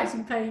bed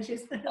writing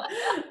pages,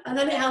 and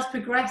then it has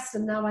progressed,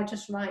 and now I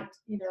just write.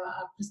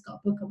 I've just got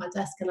a book on my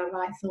desk, and I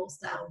write thoughts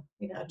down.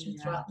 Just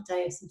Yeah. throughout the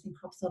day, if something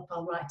crops up,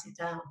 I'll write it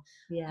down,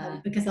 Yeah.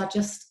 because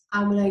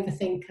I'm an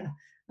overthinker.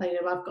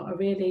 I've got a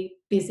really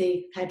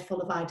busy head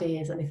full of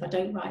ideas, and if I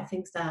don't write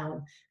things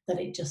down, then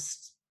it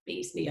just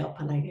beats me up,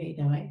 and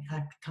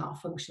I can't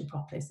function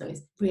properly. So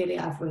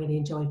I've really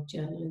enjoyed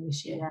journaling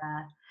this year.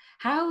 Yeah.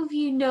 How have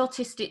you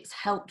noticed it's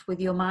helped with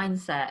your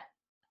mindset?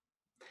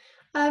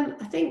 I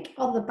think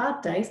on the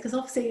bad days, because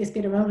obviously it's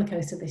been a roller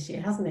coaster this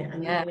year, hasn't it?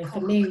 And Yeah.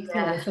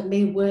 Yeah. for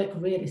me, work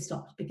really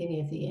stopped at the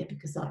beginning of the year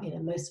because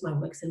most of my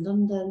work's in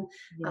London,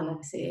 and Yeah.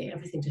 obviously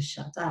everything just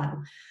shut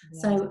down.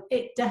 Yeah. So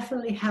it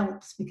definitely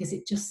helps because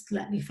it just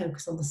let me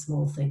focus on the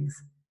small things.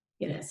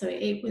 So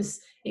it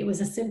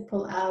was as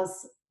simple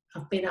as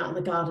I've been out in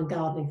the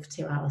gardening for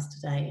 2 hours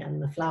today, and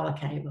the flower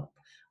came up,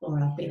 or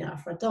I've been out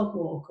for a dog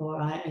walk,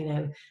 or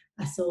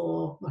I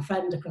saw my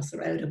friend across the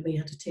road and we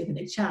had a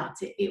 2-minute chat.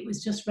 It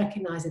was just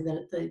recognizing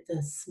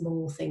the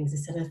small things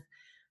instead of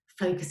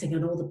focusing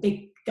on all the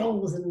big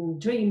goals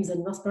and dreams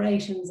and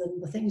aspirations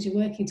and the things you're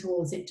working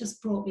towards. It just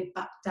brought me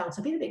back down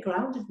to being a bit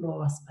grounded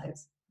more, I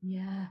suppose.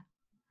 Yeah.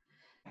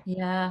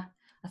 Yeah.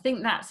 I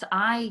think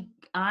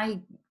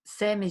I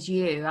same as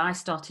you. I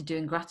started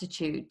doing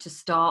gratitude to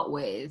start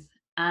with,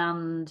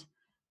 and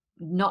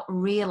not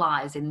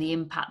realizing the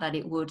impact that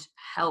it would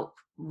help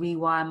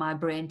rewire my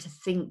brain to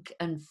think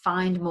and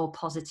find more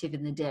positive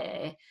in the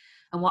day.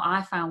 And what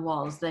I found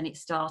was then it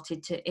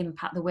started to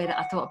impact the way that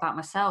I thought about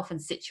myself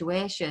and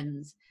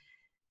situations.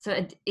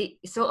 So it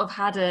sort of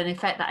had an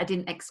effect that I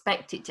didn't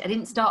expect it to. I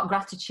didn't start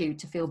gratitude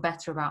to feel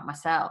better about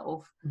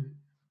myself. Mm.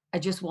 I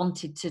just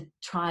wanted to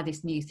try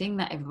this new thing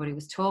that everybody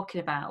was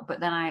talking about. But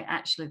then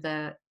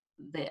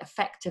the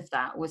effect of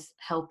that was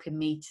helping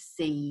me to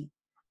see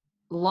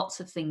lots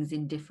of things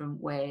in different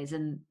ways,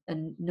 and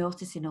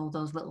noticing all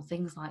those little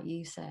things like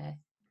you say.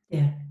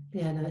 Yeah,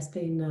 yeah, no, it's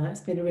been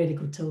a really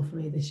good tool for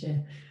me this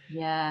year.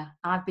 Yeah,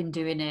 I've been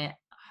doing it.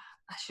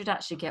 I should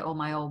actually get all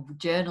my old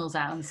journals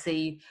out and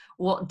see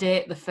what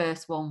date the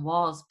first one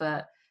was,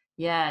 but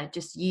yeah,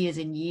 just years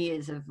and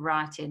years of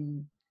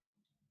writing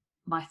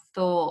my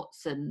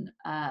thoughts and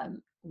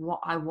what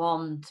I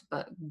want.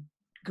 But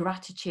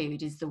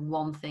gratitude is the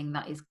one thing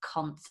that is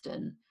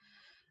constant.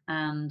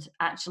 And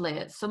actually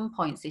at some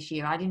points this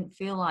year I didn't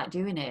feel like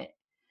doing it.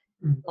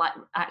 Mm. like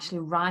actually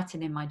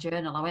writing in my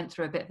journal. I went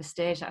through a bit of a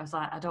stage that I was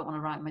like, I don't want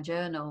to write in my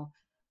journal,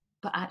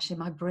 but actually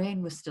my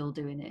brain was still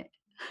doing it.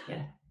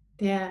 Yeah.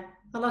 Yeah.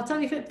 And I'll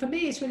tell you, for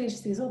me, it's really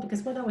interesting as well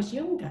because when I was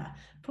younger,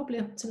 probably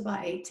up to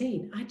about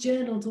 18, I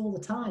journaled all the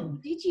Oh, time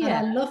did and you?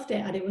 I loved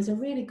it. And it was a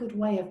really good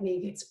way of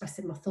me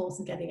expressing my thoughts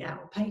and getting it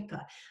out on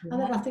paper. And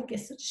Yeah, then I think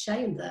it's such a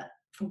shame that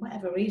for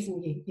whatever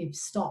reason you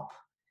stop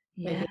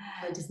maybe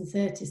yeah. in 20s and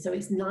 30s. So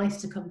it's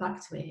nice to come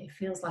back to it. It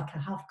feels like I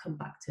have come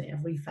back to it.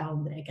 I've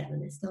refound it again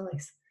and it's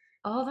nice.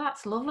 Oh,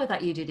 that's lovely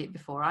that you did it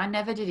before. I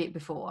never did it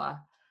before.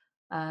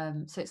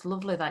 So it's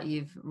lovely that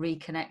you've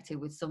reconnected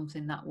with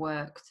something that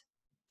worked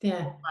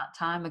Yeah. all that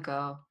time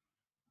ago.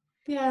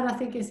 Yeah, and I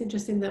think it's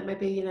interesting that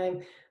maybe,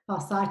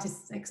 our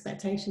scientists'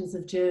 expectations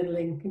of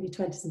journaling in your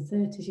 20s and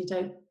 30s, you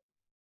don't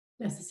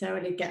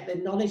necessarily get the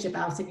knowledge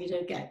about it. You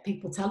don't get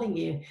people telling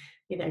you,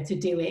 to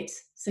do it.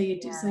 So you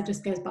do, so it Yeah.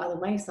 just goes by the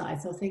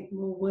wayside. So I think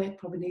more work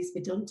probably needs to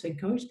be done to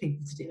encourage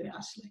people to do it.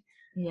 Actually,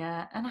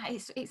 Yeah, and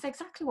it's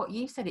exactly what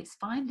you said. It's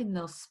finding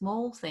those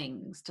small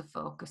things to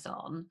focus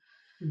on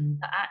mm.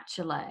 that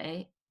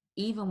actually,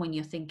 even when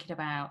you're thinking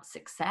about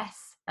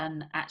success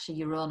and actually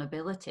your own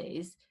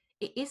abilities,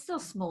 it is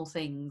those small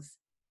things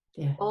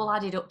Yeah, all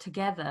added up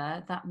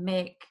together that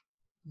make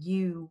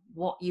you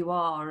what you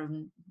are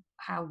and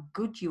how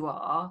good you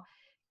are.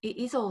 It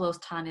is all those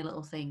tiny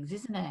little things,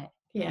 isn't it?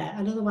 yeah,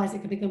 and otherwise it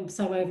can become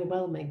so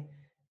overwhelming.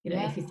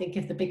 Yeah, If you think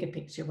of the bigger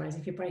picture, whereas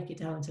if you break it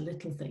down to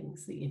little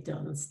things that you've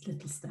done and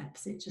little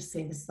steps, it just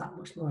seems that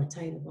much more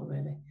attainable,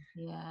 really.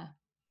 yeah.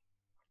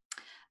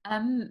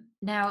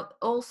 Now,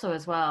 also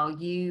as well,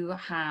 you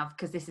have,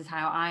 because this is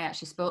how I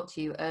actually spoke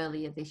to you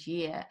earlier this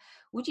year.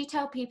 Would you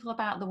tell people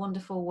about the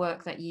wonderful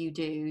work that you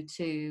do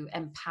to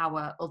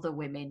empower other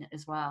women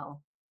as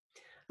well?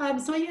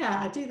 So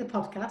yeah, I do the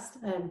podcast,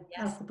 Yes.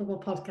 As the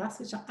Bubble podcast,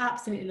 which I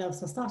absolutely love.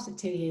 So I started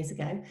 2 years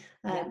ago.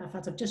 Yeah. In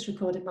fact, I've just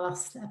recorded my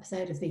last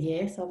episode of the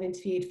year, so I've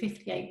interviewed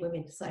 58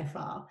 women so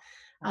far,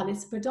 and Wow.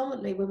 it's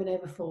predominantly women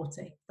over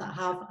 40 that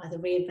have either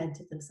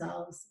reinvented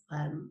themselves,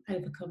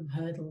 overcome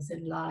hurdles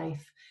in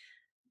life,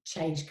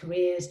 changed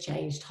careers,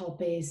 changed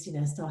hobbies,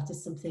 started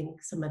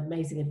some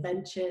amazing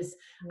adventures.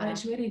 And Yeah.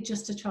 it's really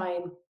just to try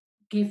and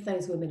give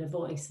those women a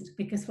voice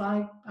because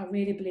I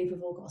really believe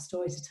we've all got a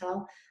story to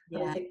tell.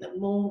 And I Yeah. think the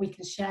more we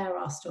can share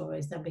our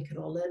stories, then we can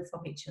all learn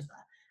from each other.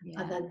 And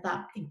Yeah. then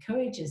that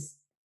encourages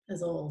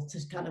us all to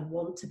kind of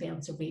want to be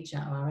able to reach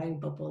out of our own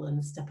bubble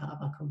and step out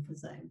of our comfort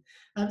zone.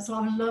 So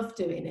I love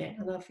doing it,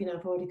 and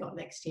I've already got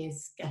next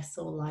year's guests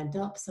all lined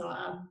up. So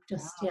I'm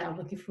just Wow. yeah, I'm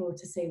looking forward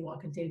to seeing what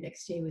I can do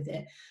next year with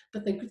it.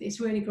 But it's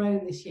really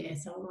grown this year,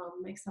 so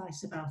I'm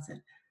excited about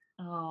it.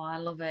 Oh, I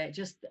love it.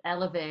 Just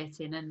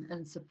elevating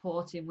and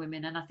supporting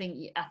women. And I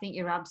think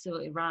you're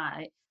absolutely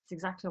right. It's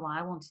exactly why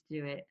I wanted to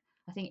do it.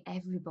 I think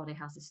everybody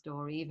has a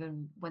story,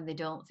 even when they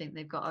don't think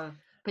they've got a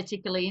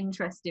particularly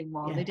interesting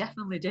one. They Yeah.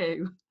 definitely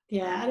do.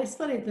 Yeah, and it's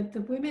funny that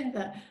the women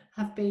that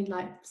have been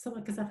like some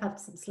because I've had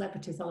some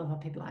celebrities on, I've had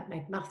people like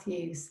Meg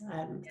Matthews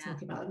Yeah.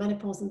 talking about the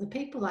menopause, and the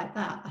people like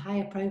that, the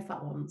higher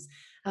profile ones,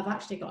 have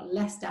actually got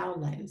less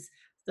downloads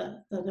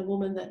than a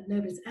woman that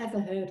nobody's ever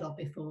heard of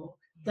before,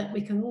 that Yeah.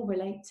 we can all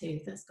relate to,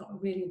 that's got a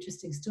really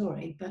interesting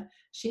story, but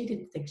she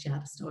didn't think she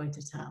had a story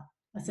to tell.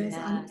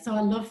 Yeah. So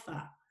I love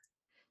that.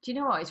 Do you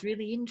know what? It's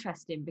really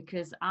interesting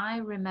because I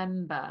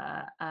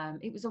remember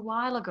it was a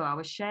while ago. I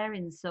was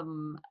sharing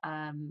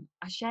I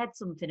shared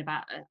something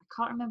about, I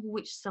can't remember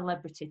which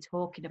celebrity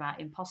talking about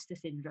imposter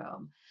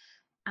syndrome.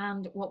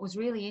 And what was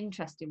really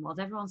interesting was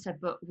everyone said,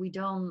 but we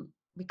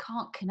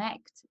can't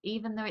connect,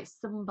 even though it's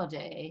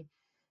somebody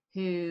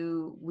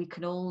who we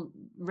can all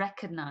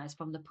recognize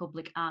from the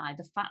public eye.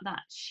 The fact that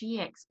she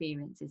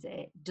experiences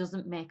it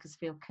doesn't make us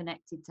feel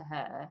connected to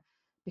her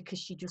because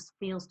she just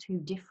feels too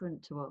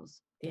different to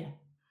us. Yeah,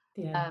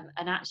 yeah,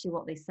 And actually,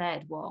 what they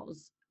said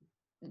was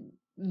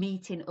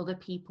meeting other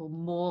people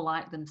more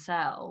like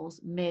themselves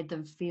made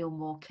them feel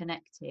more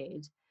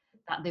connected,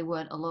 that they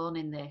weren't alone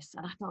in this.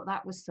 And I thought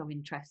that was so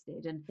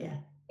interesting. And yeah,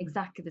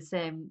 exactly the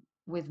same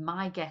with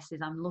my guesses.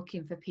 I'm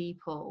looking for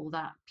people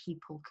that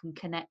people can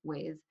connect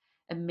with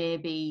and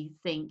maybe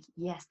think,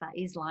 yes, that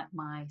is like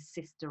my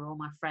sister or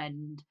my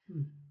friend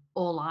mm,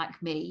 or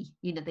like me.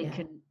 yeah.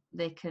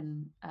 They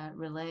can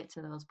relate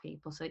to those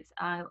people. So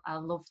I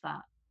love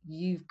that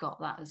you've got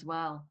that as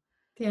well.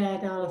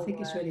 Yeah, no, I So, think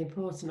it's really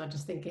important. I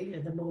just think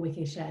the more we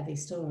can share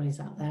these stories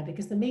out there,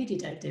 because the media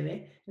don't do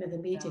it. The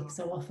media no.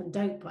 so often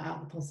don't put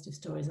out the positive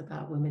stories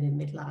about women in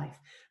midlife.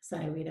 So,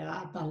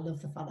 I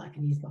love the fact that I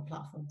can use my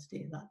platform to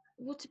do that.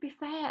 Well, to be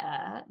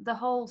fair, the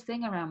whole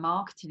thing around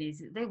marketing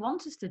is they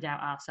want us to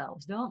doubt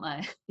ourselves, don't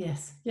they?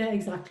 Yes, yeah,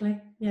 exactly.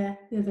 Yeah,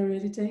 they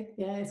really do.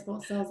 Yeah, it's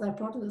what sells their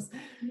products.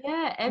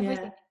 Yeah,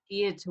 everything Yeah, is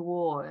geared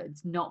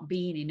towards not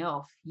being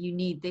enough. You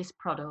need this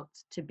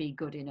product to be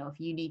good enough.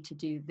 You need to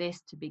do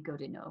this to be good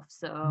enough.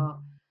 So, mm,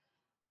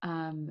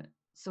 um,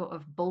 sort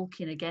of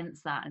bulking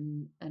against that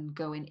and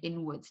going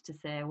inwards to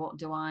say, what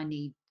do I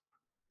need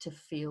to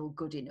feel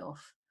good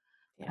enough?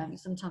 yeah.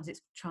 Sometimes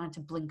it's trying to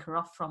blinker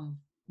off from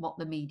what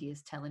the media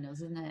is telling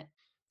us, isn't it?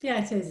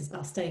 Yeah, it is. It's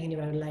about staying in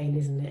your own lane,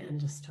 isn't it? And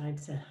just trying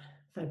to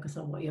focus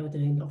on what you're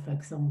doing, not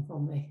focus on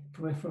the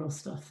peripheral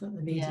stuff that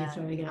the media are Yeah.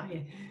 throwing at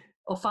you.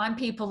 Or find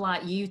people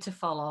like you to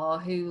follow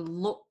who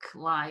look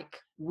like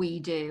we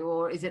do,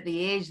 or is at the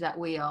age that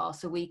we are,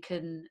 so we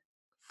can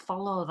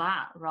follow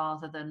that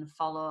rather than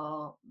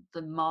follow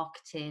the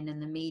marketing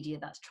and the media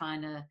that's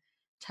trying to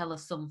tell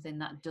us something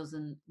that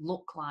doesn't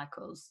look like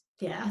us.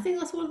 Yeah, I think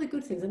that's one of the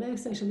good things. I know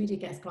social media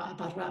gets quite a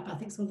bad rap, but I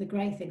think some of the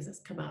great things that's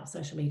come out of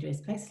social media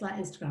is places like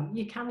Instagram.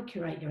 You can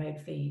curate your own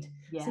feed, so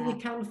Yeah, you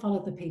can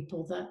follow the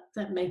people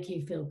that make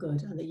you feel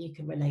good and that you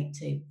can relate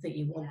to, that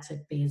you want to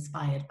be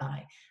inspired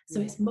by. So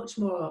yeah, it's much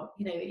more,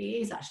 it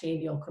is actually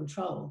in your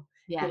control.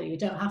 yeah. You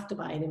don't have to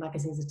buy any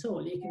magazines at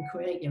all. You can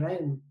create your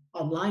own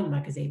online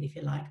magazine if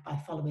you like by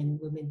following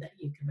women that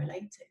you can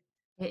relate to.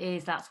 It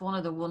is. That's one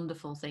of the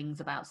wonderful things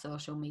about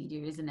social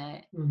media, isn't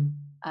it?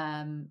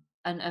 Mm.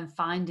 And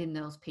finding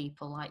those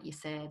people, like you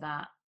say,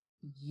 that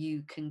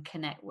you can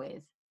connect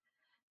with.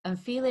 And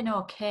feeling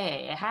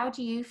okay, how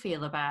do you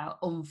feel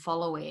about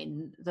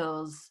unfollowing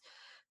those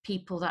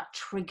people that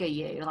trigger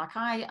you? Like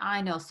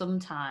I know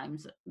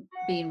sometimes,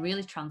 being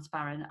really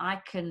transparent,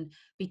 I can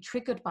be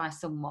triggered by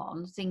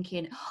someone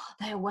thinking, oh,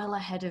 they're well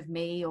ahead of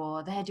me,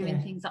 or they're doing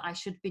Yeah. things that I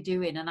should be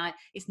doing, and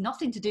it's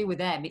nothing to do with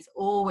them, it's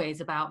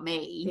always about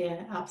me.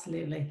 Yeah,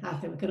 absolutely. I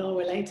think we can all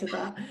relate to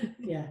that.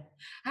 Yeah.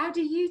 How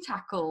do you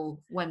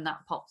tackle when that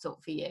pops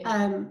up for you?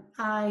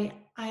 I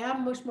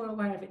am much more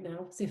aware of it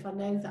now. So if I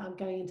know that I'm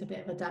going into a bit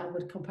of a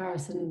downward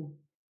comparison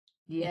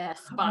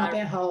Yes,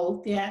 rabbit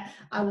hole, yeah,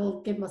 I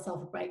will give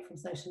myself a break from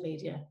social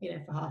media,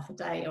 for half a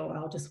day, or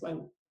I'll just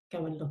won't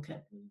go and look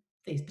at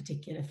these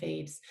particular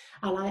feeds.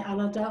 And I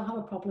don't have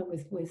a problem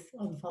with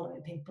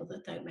unfollowing people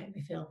that don't make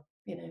me feel,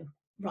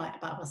 right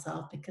about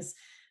myself, because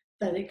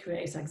then it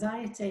creates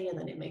anxiety, and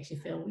then it makes you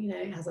feel,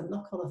 it has a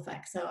knock-on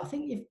effect. So I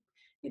think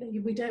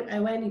we don't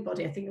owe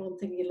anybody. I think one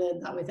thing you learn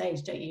that with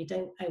age, don't you? You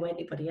don't owe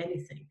anybody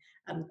anything.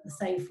 And the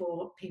same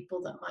for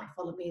people that might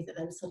follow me that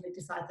then suddenly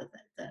decide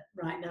that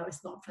right now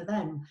it's not for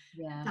them.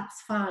 yeah.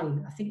 That's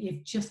fine. I think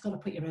you've just got to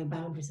put your own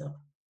boundaries up.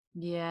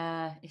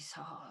 Yeah,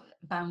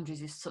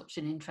 boundaries is such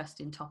an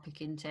interesting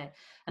topic, isn't it?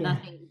 And I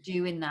Yeah. think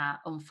doing that,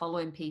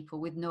 unfollowing people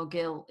with no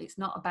guilt, it's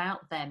not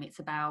about them, it's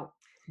about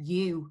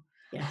you.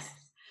 Yes.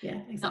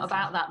 Yeah, It's not exactly.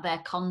 about that their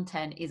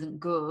content isn't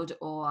good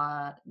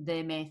or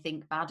they may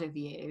think bad of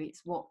you.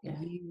 It's what Yeah.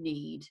 you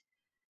need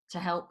to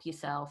help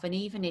yourself. And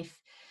even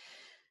if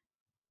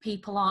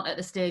people aren't at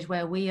the stage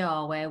where we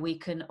are, where we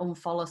can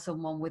unfollow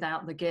someone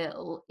without the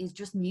guilt, is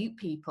just mute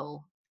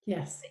people.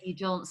 Yes. You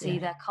don't see Yeah.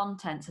 their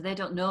content, so they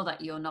don't know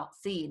that you're not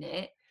seeing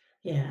it.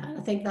 Yeah, and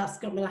I think that's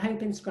good. I mean, I hope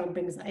Instagram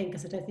brings that in,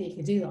 because I don't think you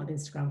can do that on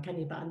Instagram, can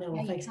you? But I know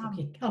Yeah, on you Facebook can.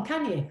 you. Oh,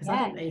 can you? Because I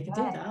Yeah, didn't know you could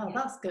do yeah, that. Oh, yeah,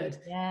 that's good.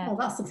 yeah, Oh,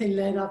 that's something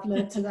I've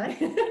learned today.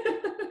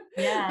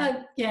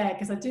 yeah, Yeah,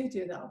 because I do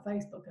that on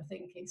Facebook. I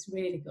think it's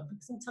really good,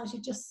 because sometimes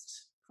you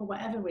just, for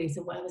whatever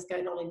reason, whatever's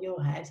going on in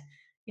your head,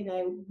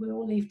 we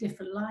all live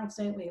different lives,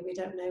 don't we? We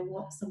don't know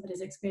what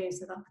somebody's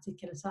experienced at that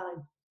particular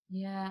time.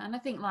 yeah. And I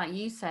think, like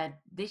you said,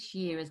 this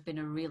year has been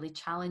a really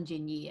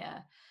challenging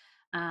year,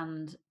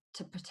 and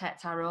to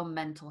protect our own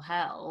mental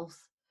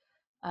health,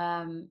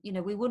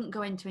 we wouldn't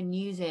go into a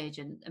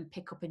newsagent and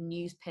pick up a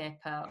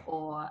newspaper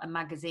or a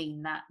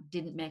magazine that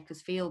didn't make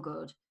us feel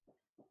good.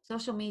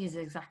 Social media is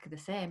exactly the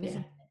same, Yeah.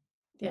 isn't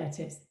Yeah, it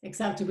is.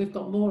 Exactly. We've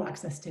got more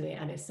access to it,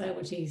 and it's so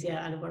much easier,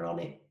 and we're on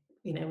it.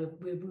 We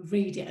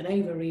read it and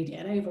overread it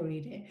and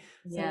overread it. it?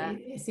 So Yeah,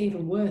 it's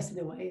even worse in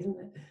a way, isn't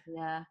it?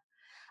 yeah.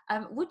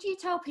 Would you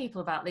tell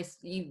people about this?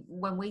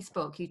 When we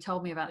spoke, you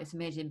told me about this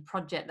amazing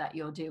project that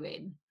you're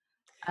doing,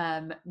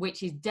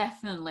 which is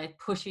definitely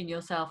pushing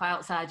yourself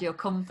outside your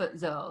comfort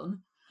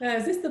zone.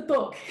 Is this the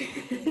book?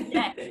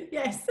 Yes.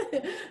 Yes.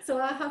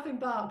 So I have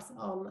embarked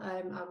on,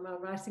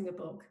 I'm writing a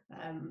book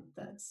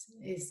that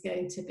is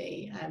going to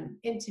be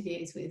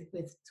interviews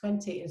with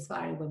 20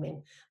 inspiring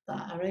women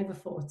that are over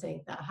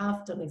 40, that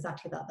have done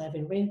exactly that.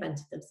 They've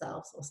reinvented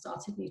themselves or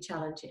started new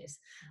challenges.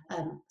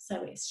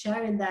 So it's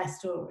sharing their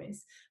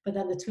stories, but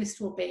then the twist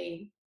will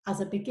be,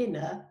 as a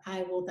beginner,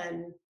 I will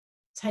then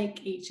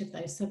take each of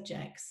those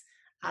subjects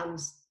and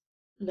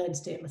learn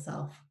to do it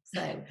myself.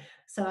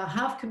 So I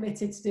have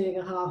committed to doing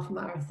a half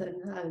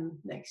marathon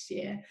next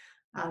year,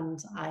 and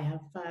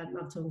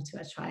I'm talking to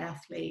a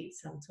triathlete,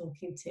 I'm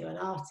talking to an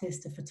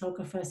artist, a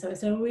photographer. So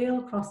it's a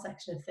real cross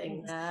section of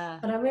things. Yeah,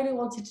 But I really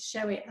wanted to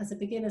show it as a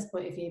beginner's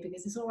point of view,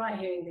 because it's all right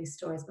hearing these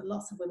stories, but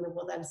lots of women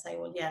will then say,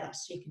 well, yeah,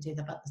 that's, she can do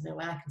that, but there's no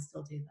way I can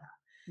still do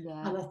that.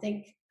 yeah, And I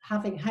think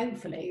having,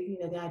 hopefully,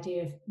 the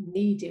idea of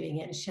me doing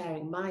it and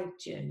sharing my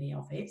journey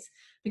of it,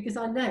 because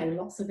I know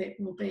lots of it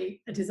will be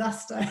a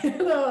disaster.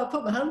 I'll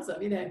put my hands up,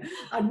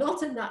 I'm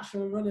not a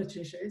natural runner,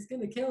 Trisha. It's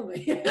going to kill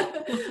me.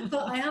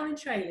 But I am in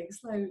training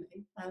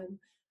slowly.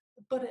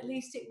 But at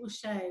least it will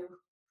show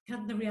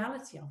kind of the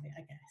reality of it,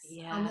 I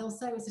guess. And yeah,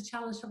 also it's a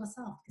challenge for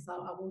myself, because I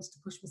wanted to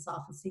push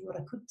myself and see what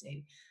I could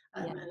do,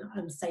 yeah.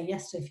 and say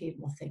yes to a few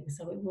more things.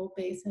 So it will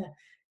be,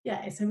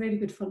 yeah, it's a really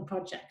good fun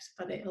project,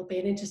 but it'll be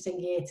an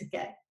interesting year to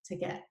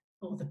get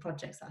all the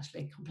projects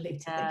actually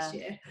completed this Yeah.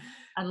 year.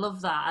 I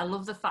love that. I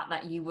love the fact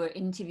that you were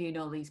interviewing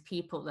all these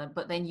people,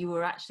 but then you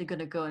were actually going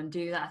to go and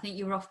do that. I think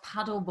you were off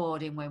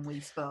paddleboarding when we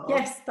spoke.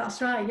 Yes,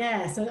 that's right.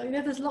 Yeah, so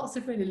there's lots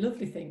of really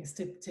lovely things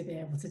to be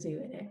able to do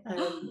in it,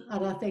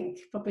 and I think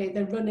probably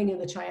the running and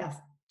the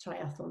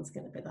triathlon's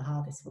going to be the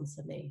hardest ones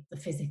for me, the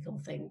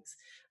physical things.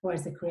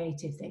 Whereas the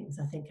creative things,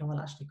 I think I will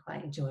actually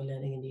quite enjoy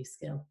learning a new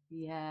skill.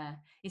 Yeah,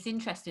 it's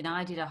interesting.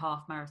 I did a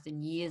half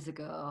marathon years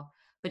ago,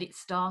 but it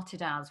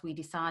started as we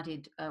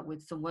decided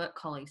with some work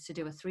colleagues to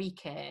do a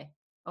 3K,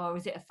 or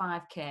is it a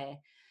 5K?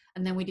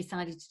 And then we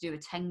decided to do a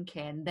 10K,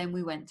 and then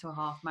we went to a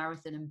half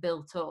marathon and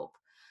built up.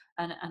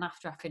 And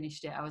after I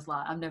finished it, I was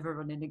like, I'm never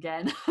running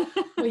again.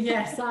 Well,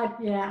 yes, I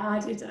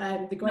did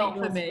the Great Not for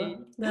North me.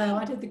 Run. No,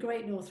 I did the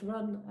Great North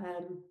Run,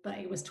 but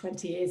it was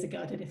 20 years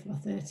ago. I did it for my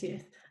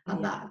 30th,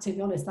 and Yeah, that, to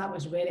be honest, that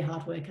was really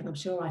hard work. And I'm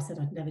sure I said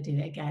I'd never do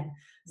it again.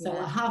 So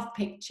yeah, I have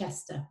picked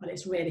Chester, but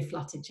it's really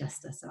flat in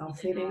Chester, so I'm yeah.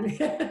 feeling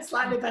I'm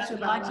slightly better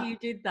about glad that. you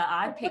did that.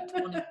 I picked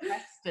one in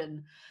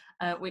Preston,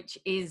 which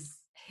is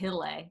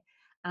hilly,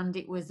 and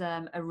it was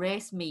a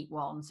race meet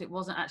one, so it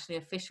wasn't actually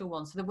official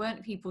one. So there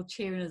weren't people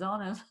cheering us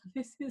on. I was like,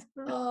 this is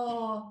brilliant.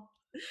 Oh,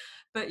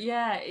 But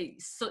yeah,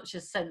 it's such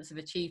a sense of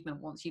achievement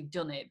once you've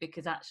done it,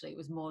 because actually it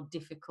was more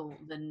difficult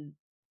than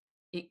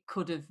it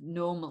could have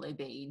normally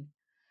been.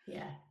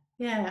 yeah.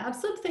 Yeah, and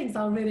some things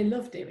I really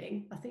love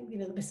doing. I think,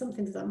 there'll be some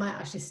things that I might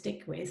actually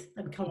stick with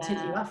and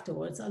continue Yeah,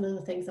 afterwards, and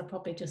other things I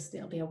probably just,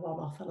 it'll be a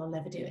one-off and I'll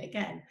never do it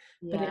again.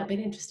 But yeah. it'll be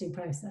an interesting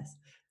process.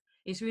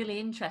 It's really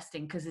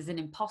interesting because there's an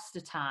imposter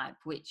type,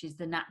 which is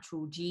the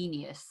natural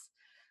genius,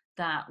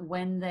 that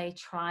when they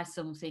try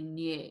something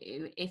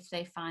new, if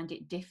they find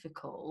it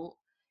difficult,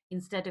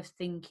 instead of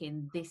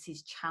thinking this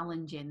is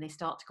challenging, they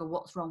start to go,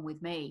 what's wrong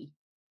with me?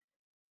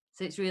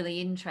 So it's really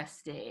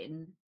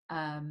interesting.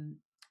 Um,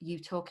 you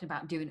talking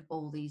about doing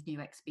all these new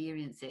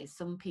experiences.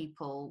 Some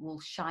people will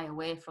shy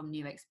away from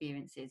new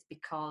experiences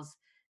because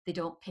they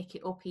don't pick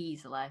it up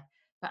easily.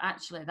 But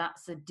actually,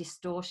 that's a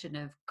distortion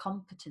of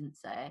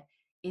competency.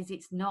 Is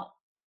it's not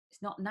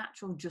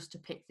natural just to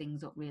pick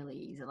things up really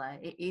easily.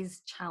 It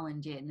is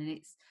challenging, and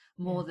it's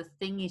Yeah. more the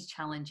thing is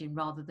challenging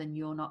rather than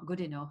you're not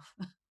good enough.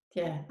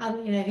 Yeah,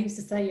 and who's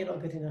to say you're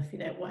not good enough?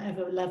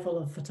 Whatever level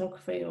of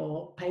photography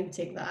or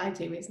painting that I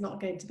do, it's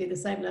not going to be the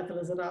same level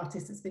as an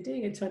artist that's been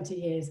doing it 20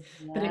 years,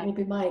 but it Yeah. will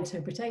be my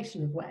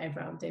interpretation of whatever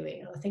I'm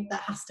doing. And I think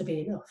that has to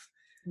be enough.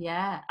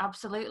 Yeah,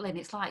 absolutely. And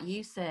it's like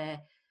you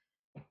say,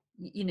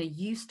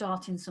 you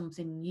starting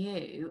something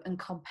new and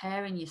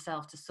comparing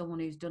yourself to someone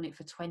who's done it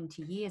for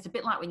 20 years, a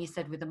bit like when you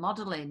said with the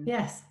modeling,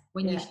 Yes,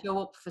 when you yeah, show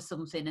up for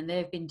something and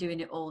they've been doing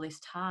it all this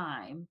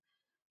time,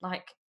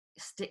 like,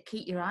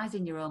 keep your eyes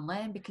in your own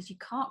lane, because you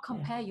can't yeah,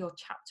 compare your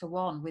chapter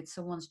 1 with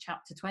someone's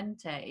chapter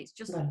 20.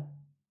 no.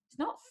 It's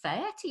not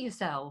fair to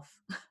yourself.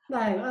 No,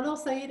 and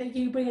also,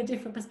 you bring a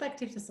different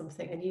perspective to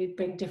something, and you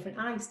bring different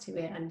eyes to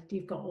it, and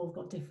you've all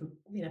got different,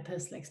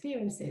 personal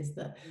experiences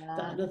that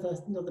Yeah,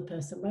 another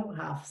person won't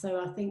have.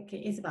 So I think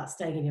it is about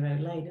staying in your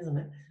own lane, isn't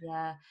it?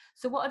 yeah.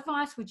 So what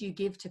advice would you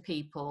give to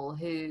people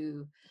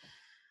who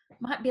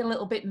might be a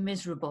little bit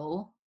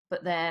miserable,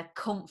 but they're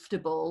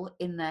comfortable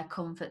in their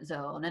comfort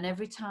zone, and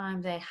every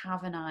time they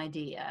have an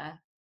idea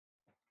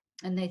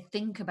and they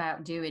think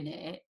about doing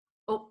it,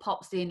 up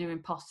pops the inner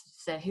imposter to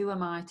say, who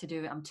am I to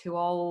do it? I'm too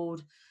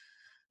old,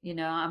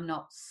 I'm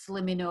not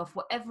slim enough,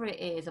 whatever it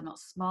is, I'm not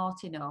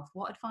smart enough.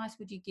 What advice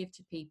would you give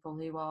to people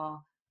who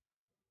are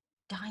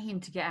dying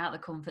to get out of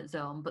the comfort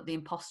zone, but the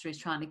imposter is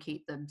trying to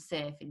keep them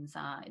safe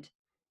inside?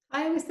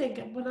 I always think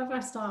whenever I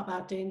start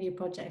about doing new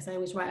projects, I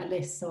always write a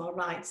list. So I'll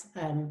write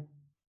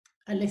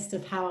a list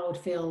of how I would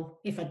feel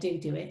if I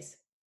do it,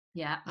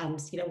 Yeah. and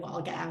what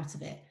I'll get out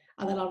of it.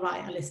 And then I'll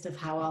write a list of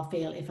how I'll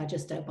feel if I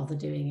just don't bother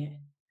doing it.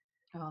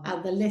 Oh, And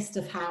that. the list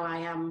of how I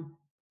am,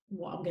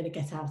 what I'm going to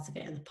get out of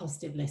it, and the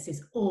positive list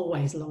is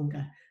always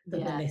longer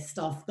than the Yeah. list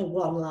of the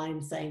one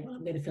line saying, well,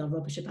 I'm going to feel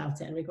rubbish about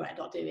it and regret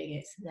not doing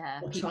it Yeah.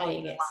 or People are trying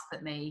going to it. laugh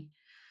at me.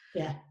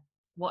 Yeah,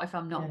 What if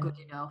I'm not yeah. good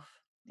enough?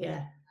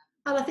 Yeah.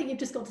 And I think you've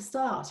just got to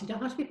start. You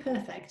don't have to be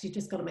perfect. You've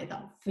just got to make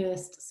that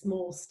first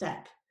small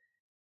step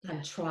Yeah.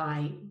 and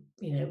try,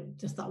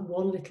 just that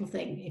one little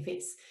thing. If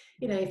it's,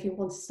 if you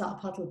want to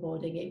start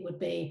paddleboarding, it would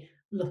be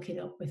looking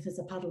up if there's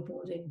a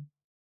paddleboarding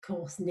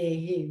course near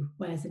you,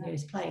 where's the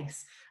nearest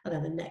place? And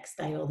then the next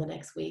day or the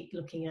next week,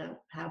 looking at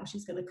how much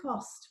it's going to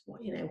cost,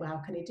 how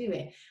can you do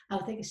it? And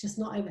I think it's just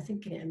not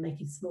overthinking it and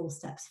making small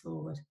steps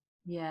forward.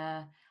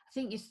 Yeah, I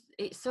think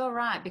it's so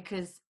right,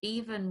 because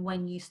even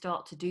when you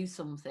start to do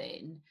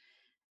something,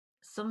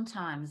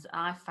 sometimes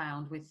I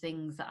found with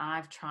things that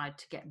I've tried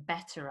to get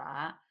better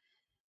at,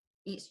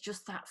 it's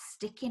just that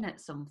sticking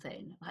at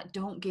something. Like,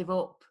 don't give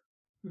up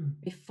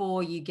Mm.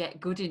 before you get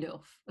good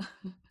enough.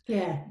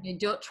 Yeah. You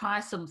don't try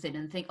something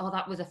and think, oh,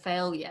 that was a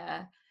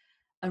failure,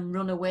 and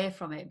run away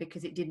from it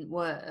because it didn't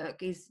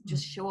work. Is Mm.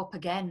 just show up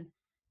again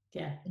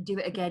Yeah. and do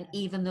it again,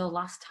 even though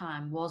last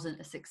time wasn't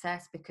a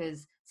success,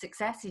 because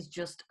success is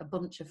just a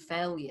bunch of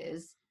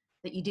failures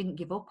that you didn't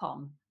give up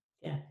on.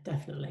 Yeah,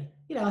 definitely.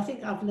 I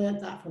think I've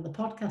learned that from the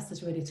podcast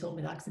has really taught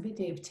me that, because I've been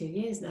doing it for 2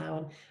 years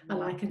now, and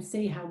Yeah. I can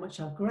see how much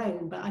I've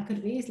grown, but I could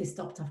have easily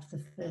stopped after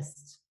the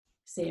first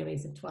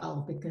series of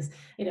 12, because,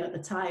 at the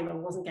time I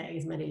wasn't getting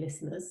as many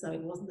listeners, so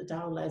it wasn't, the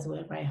downloads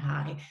weren't very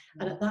high.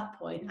 And Yeah. at that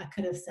point, I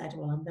could have said,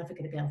 well, I'm never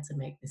going to be able to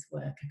make this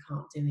work. I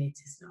can't do it.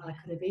 I Yeah.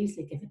 could have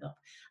easily given up.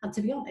 And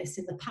to be honest,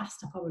 in the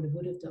past, I probably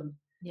would have done.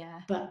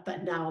 Yeah. But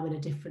now I'm in a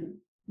different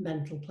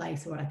mental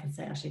place where I can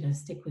say, actually, no,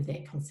 stick with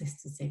it,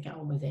 consistency, get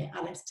on with it,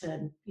 and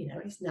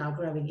it's now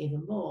growing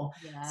even more.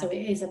 Yeah. So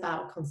it is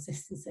about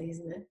consistency,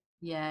 isn't it?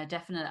 Yeah,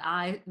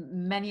 definitely.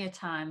 Many a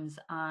times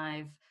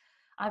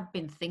I've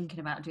been thinking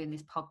about doing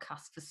this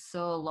podcast for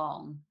so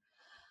long,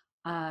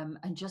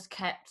 and just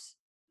kept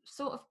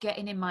sort of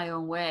getting in my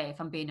own way, if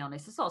I'm being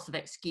honest. There's lots of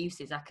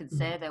excuses I can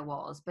say there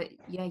was, but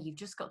yeah, you've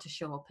just got to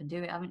show up and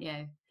do it, haven't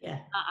you? Yeah,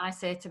 I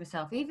say to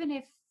myself, even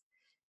if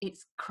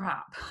it's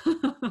crap,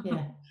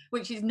 yeah,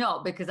 which is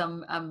not, because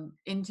I'm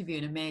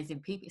interviewing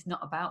amazing people. It's not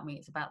about me,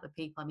 it's about the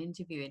people I'm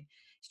interviewing.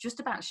 It's just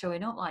about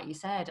showing up, like you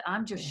said.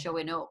 I'm just yeah,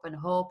 showing up and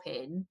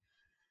hoping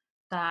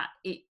that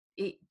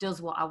it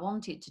does what I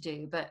want it to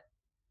do, but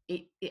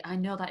I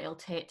know that it'll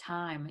take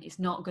time. It's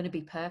not going to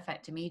be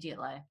perfect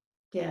immediately.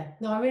 yeah.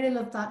 No, I really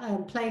love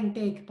that Playing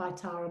Big by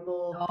Tara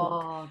Moore book.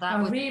 Oh, that I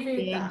was a reread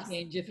game that.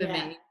 changer for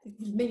Yeah, me.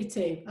 me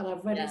too. And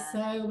I've read it Yeah,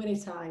 so many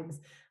times.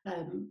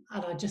 And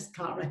I just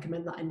can't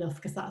recommend that enough,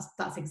 because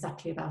that's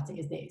exactly about it,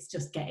 isn't it? It's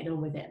just getting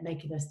on with it,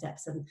 making those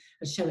steps, and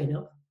showing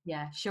up.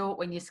 yeah. Show up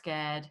when you're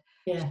scared.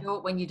 Yeah, Show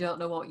up when you don't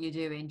know what you're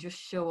doing. Just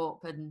show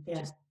up and yeah,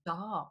 just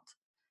start.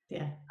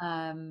 yeah,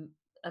 Um,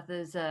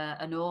 there's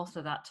an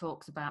author that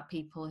talks about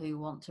people who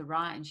want to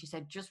write, and she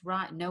said, just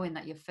write knowing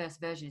that your first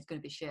version is going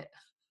to be shit.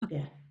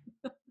 yeah,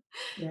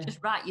 yeah. Just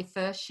write your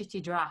first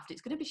shitty draft.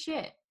 It's going to be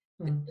shit,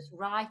 but Mm. just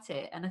write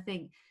it. And I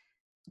think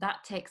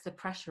that takes the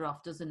pressure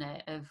off, doesn't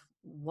it, of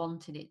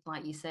wanting it,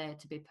 like you say,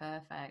 to be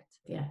perfect.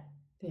 Yeah,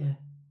 yeah,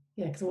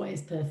 yeah. Because what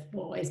is perfect?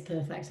 What is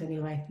perfect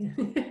anyway?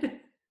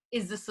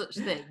 Is there such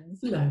things?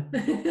 No.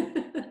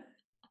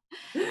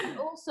 And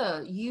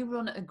also, you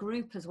run a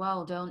group as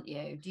well, don't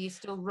you? Do you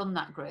still run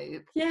that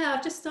group? Yeah,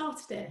 I've just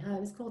started it.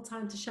 It's called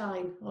Time to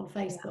Shine on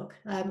Yeah, Facebook,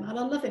 and I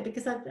love it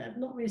because I've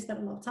not really spent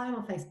a lot of time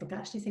on Facebook. I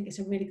actually think it's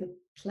a really good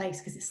place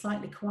because it's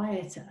slightly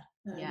quieter.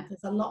 yeah,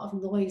 There's a lot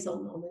of noise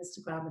on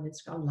Instagram and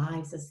Instagram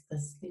Lives.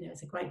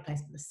 It's a great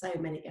place, but there's so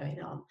many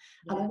going on.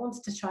 And I yeah,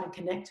 wanted to try and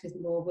connect with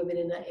more women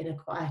in a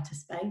quieter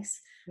space.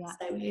 yeah,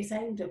 So it's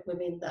aimed at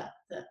women that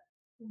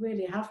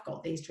really have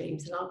got these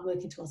dreams and aren't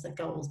working towards their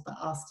goals, but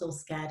are still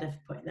scared of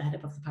putting their head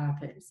above the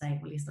parapet and saying,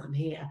 well, at least I'm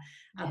here.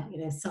 yeah.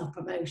 And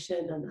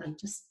self-promotion, and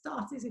just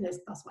start,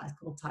 that's why it's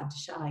called Time to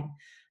Shine.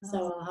 So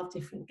That's, I'll have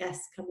different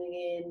guests coming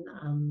in,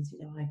 and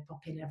I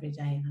pop in every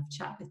day and have a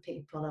chat with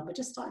people, and we're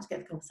just starting to get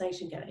the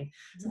conversation going.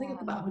 So I think I've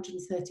got yeah. about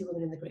 130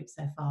 women in the group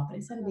so far, but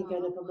it's only been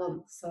going Oh, up a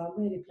month, so I'm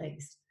really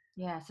pleased.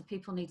 yeah, so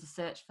people need to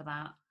search for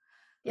that.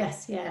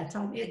 Yes, yeah,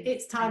 And,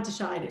 it's Time to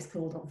Shine, it's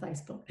called on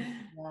Facebook.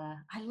 yeah,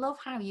 I love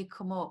how you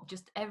come up,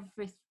 just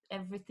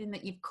everything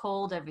that you've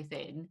called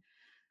everything.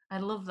 I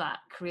love that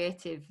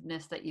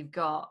creativeness that you've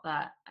got,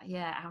 that,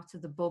 yeah, out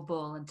of the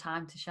bubble and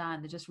time to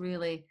shine. They're just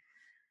really,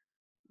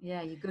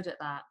 yeah, you're good at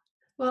that.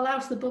 Well,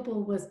 Out of the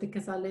Bubble was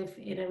because I live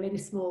in a really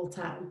small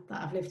town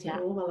that I've lived here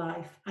Yeah, all my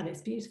life, and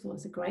it's beautiful.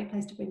 It's a great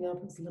place to bring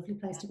up. It's a lovely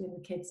place yeah, to bring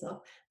the kids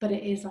up, but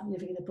it is like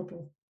living in a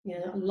bubble.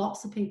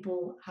 Lots of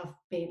people have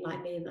been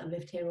like me and that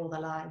lived here all their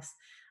lives.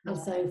 And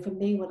yeah, so for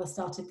me, when I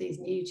started these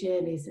new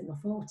journeys in my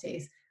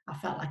 40s, I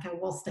felt like I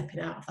was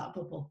stepping out of that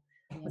bubble.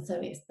 yeah, And so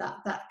it's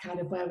that kind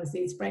of where was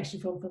the inspiration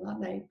from for that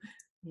name.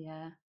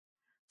 yeah.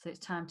 So it's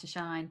time to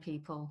shine,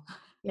 people.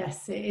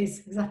 Yes, it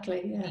is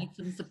exactly. Yeah. Need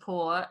some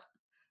support.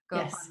 Go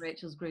find Yes.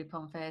 Rachel's group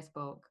on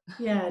Facebook.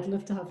 Yeah, I'd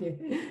love to have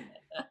you.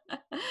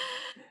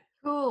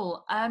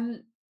 Cool.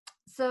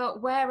 So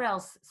where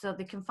else? So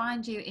they can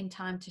find you in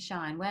Time to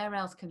Shine. Where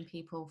else can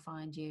people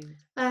find you?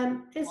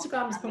 Want to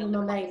Instagram is carry probably on the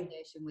my main.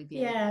 conversation with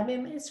you? Yeah, I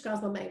mean,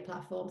 Instagram's my main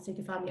platform, so you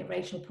can find me at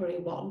Rachel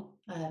Peru1.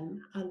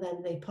 And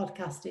then the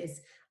podcast is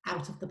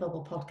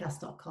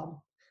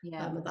outofthebubblepodcast.com.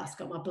 Yeah. And that's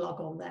got my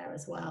blog on there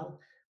as well.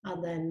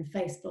 And then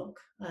Facebook,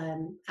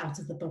 Out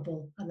of the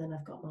Bubble. And then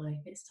I've got my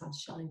It's Time to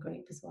Shine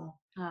group as well.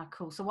 Ah,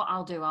 cool. So what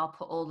I'll do, I'll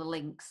put all the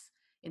links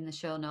in the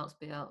show notes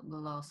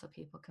below so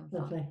people can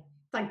find. Lovely.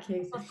 Thank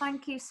you. So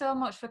thank you so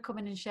much for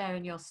coming and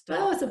sharing your story.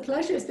 Oh, it's a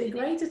pleasure. It's been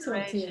great to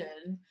talk to you.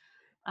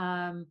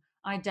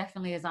 I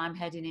definitely, as I'm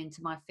heading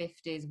into my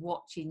 50s,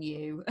 watching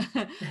you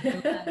and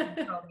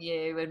learning from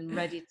you and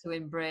ready to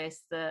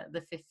embrace the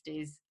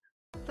 50s.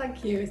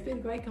 Thank you. It's been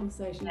a great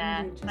conversation. Yeah,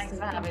 Really interesting. thanks for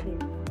Thank having you.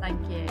 me.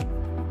 Thank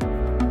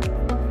you.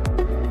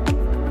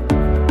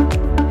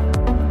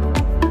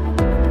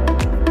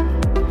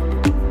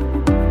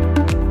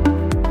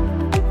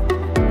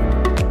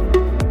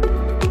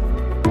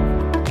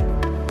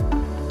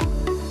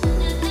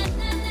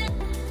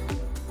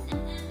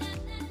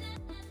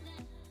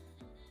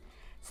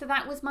 So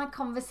that was my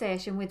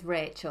conversation with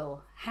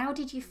Rachel. How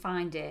did you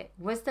find it?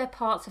 Was there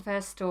parts of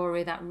her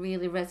story that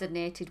really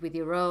resonated with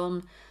your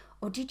own?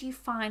 Or did you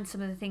find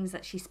some of the things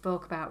that she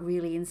spoke about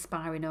really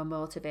inspiring or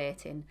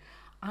motivating?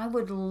 I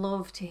would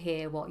love to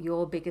hear what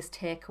your biggest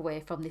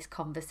takeaway from this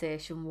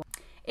conversation was.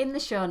 In the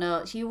show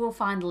notes, you will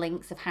find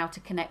links of how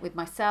to connect with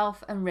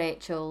myself and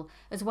Rachel,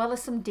 as well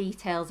as some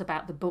details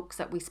about the books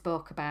that we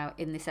spoke about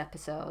in this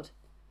episode.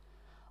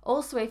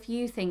 Also, if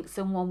you think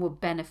someone would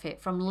benefit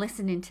from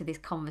listening to this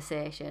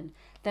conversation,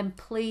 then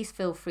please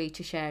feel free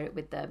to share it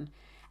with them.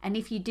 And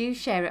if you do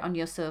share it on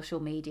your social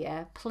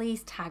media,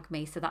 please tag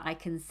me so that I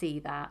can see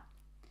that.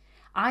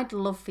 I'd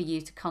love for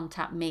you to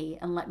contact me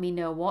and let me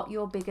know what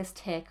your biggest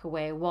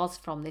takeaway was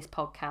from this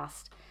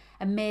podcast,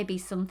 and maybe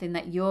something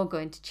that you're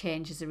going to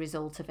change as a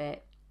result of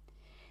it.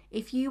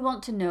 If you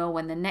want to know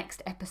when the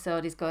next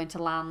episode is going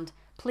to land,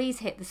 please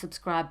hit the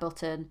subscribe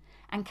button.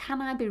 And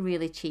can I be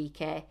really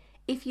cheeky?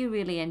 If you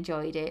really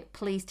enjoyed it,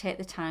 please take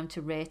the time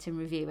to rate and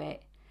review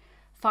it.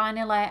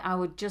 Finally, I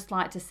would just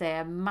like to say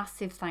a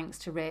massive thanks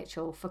to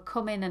Rachel for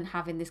coming and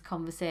having this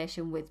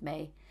conversation with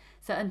me.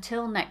 So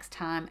until next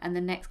time and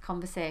the next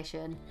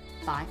conversation,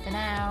 bye for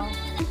now.